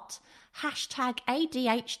 art. Hashtag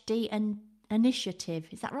ADHD and initiative.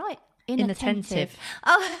 Is that right? Inattentive.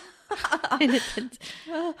 Oh, Inattentive.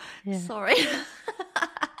 Yeah. Sorry.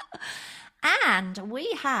 And we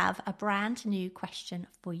have a brand new question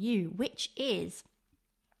for you, which is...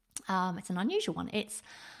 it's an unusual one. It's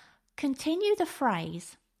continue the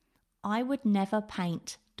phrase, I would never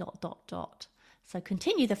paint ... So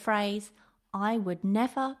continue the phrase, I would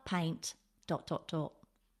never paint ...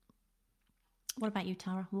 What about you,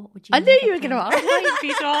 Tara? What would you? I knew you were going to ask. I was waiting for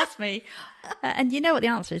you to ask me. And you know what the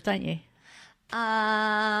answer is, don't you?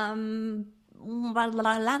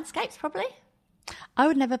 Landscapes, probably. I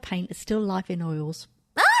would never paint a still life in oils.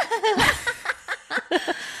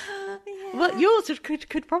 Well, yours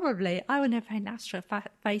could probably. I would never paint an Astra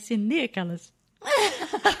face in neocolours.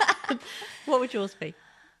 What would yours be?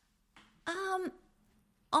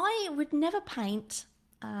 I would never paint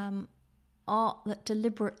art that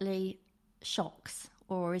deliberately shocks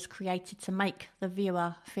or is created to make the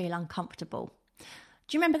viewer feel uncomfortable.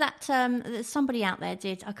 Do you remember that somebody out there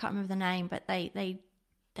did? I can't remember the name, but they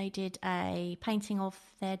did a painting of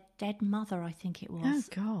their dead mother, I think it was. Oh,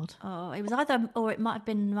 God. Oh, it was either, or it might have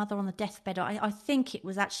been mother on the deathbed. I think it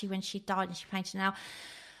was actually when she died and she painted. Now,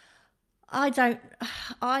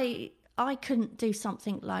 I couldn't do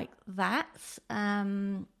something like that.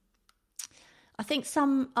 I think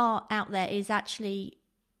some art out there is actually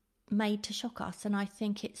made to shock us, and I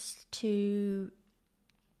think it's to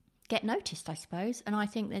get noticed, I suppose. And I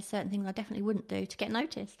think there's certain things I definitely wouldn't do to get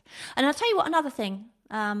noticed. And I'll tell you what, another thing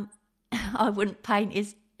I wouldn't paint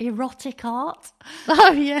is erotic art.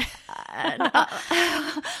 Oh yeah.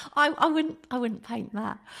 I wouldn't paint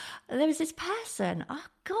that. There was this person, oh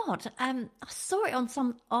God, I saw it on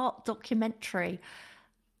some art documentary,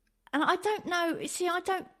 and I don't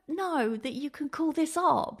know that you can call this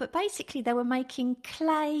art, but basically they were making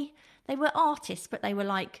clay. They were artists, but they were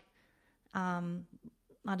like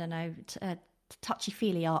I don't know,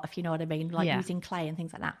 touchy-feely art, if you know what I mean, like using clay and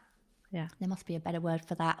things like that. Yeah. There must be a better word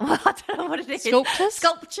for that. I don't know what it is.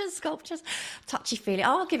 Sculptures. Touchy-feely.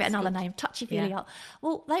 I'll give it another name. Touchy-feely art.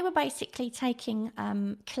 Well, they were basically taking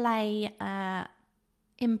clay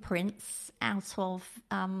imprints out of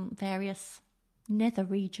various nether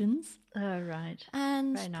regions. Oh, right.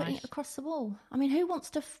 And very putting nice. it across the wall. I mean, who wants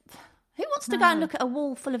to go and look at a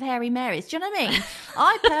wall full of hairy Marys? Do you know what I mean?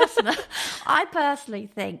 I personally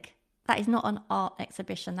think that is not an art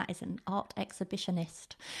exhibition. That is an art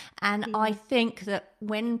exhibitionist. And I think that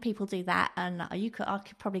when people do that, and I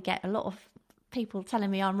could probably get a lot of people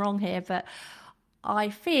telling me I'm wrong here, but I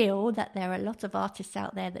feel that there are a lot of artists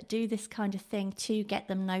out there that do this kind of thing to get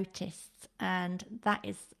them noticed. And that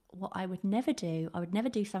is what I would never do. I would never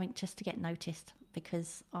do something just to get noticed,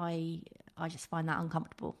 because I just find that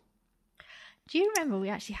uncomfortable. Do you remember we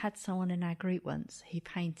actually had someone in our group once who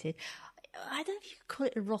painted, I don't know if you could call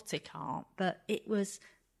it erotic art, but it was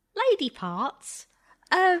lady parts.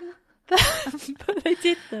 But they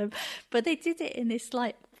did them. But they did it in this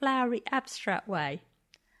like flowery, abstract way.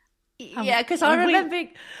 Yeah, because I remember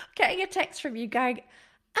getting a text from you going,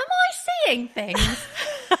 am I seeing things?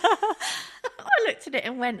 I looked at it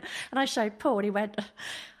and went, and I showed Paul, and he went,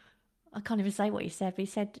 I can't even say what he said, but he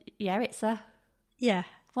said, yeah, it's a... Yeah.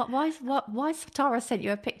 Why Tara sent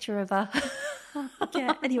you a picture of her?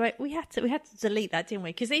 Yeah. Anyway, we had to delete that, didn't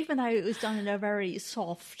we? Because even though it was done in a very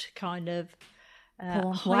soft kind of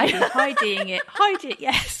hiding it,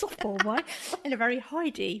 soft porn way, in a very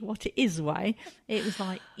hidey what it is way, it was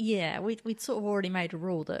like, yeah, we'd sort of already made a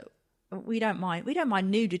rule that we don't mind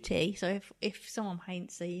nudity. So if someone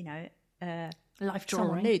paints life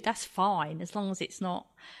drawing nude, that's fine, as long as it's not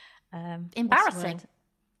embarrassing.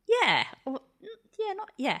 Yeah.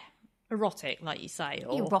 erotic, like you say.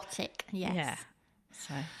 Or, Erotic, yes. Yeah.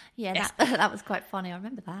 So, Yeah, yes. that was quite funny. I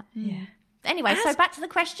remember that. Yeah. Anyway, so back to the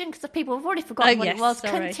question, because the people have already forgotten what yes, it was.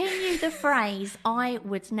 sorry. Continue the phrase, I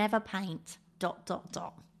would never paint, ...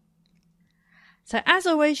 So as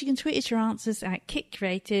always, you can tweet us your answers at Kick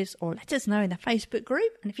Creatives or let us know in the Facebook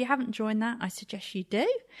group. And if you haven't joined that, I suggest you do.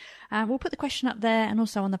 We'll put the question up there and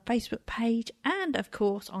also on the Facebook page and, of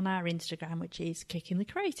course, on our Instagram, which is Kicking the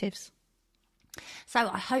Creatives. So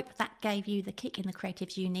I hope that gave you the kick in the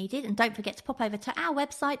creatives you needed. And don't forget to pop over to our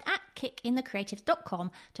website at kickinthecreatives.com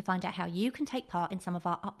to find out how you can take part in some of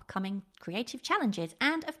our upcoming creative challenges.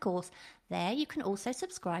 And of course, there you can also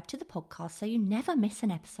subscribe to the podcast so you never miss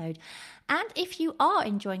an episode. And if you are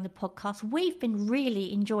enjoying the podcast, we've been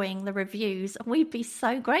really enjoying the reviews. We'd be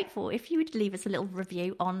so grateful if you would leave us a little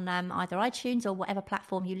review on either iTunes or whatever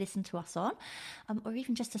platform you listen to us on, or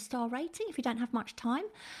even just a star rating if you don't have much time,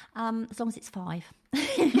 as long as it's 5.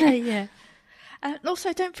 Yeah. And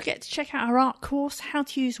also, don't forget to check out our art course, How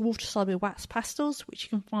to Use Water-Soluble Wax Pastels, which you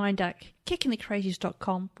can find at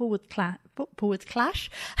kickinthecreatives.com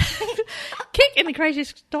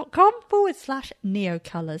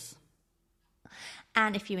kickinthecreatives.com/neocolours.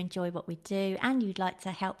 And if you enjoy what we do and you'd like to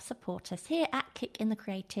help support us here at Kick in the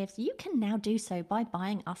Creatives, you can now do so by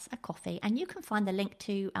buying us a coffee. And you can find the link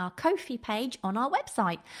to our Ko-fi page on our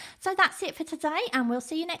website. So that's it for today, and we'll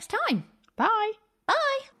see you next time. Bye.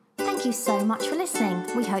 Bye. Thank you so much for listening.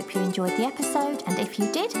 We hope you enjoyed the episode, and if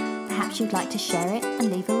you did, perhaps you'd like to share it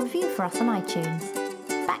and leave a review for us on iTunes.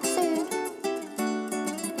 Back soon.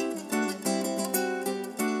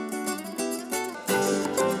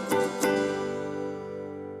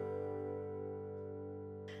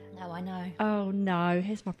 No, I know. Oh no,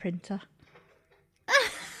 here's my printer.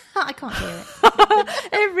 I can't hear it.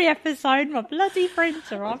 Every episode, my bloody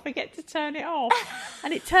printer, I forget to turn it off.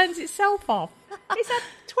 And it turns itself off. It's had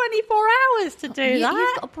 24 hours to do that.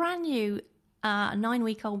 You've got a brand new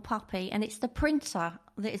 9-week-old puppy, and it's the printer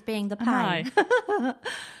that is being the pain.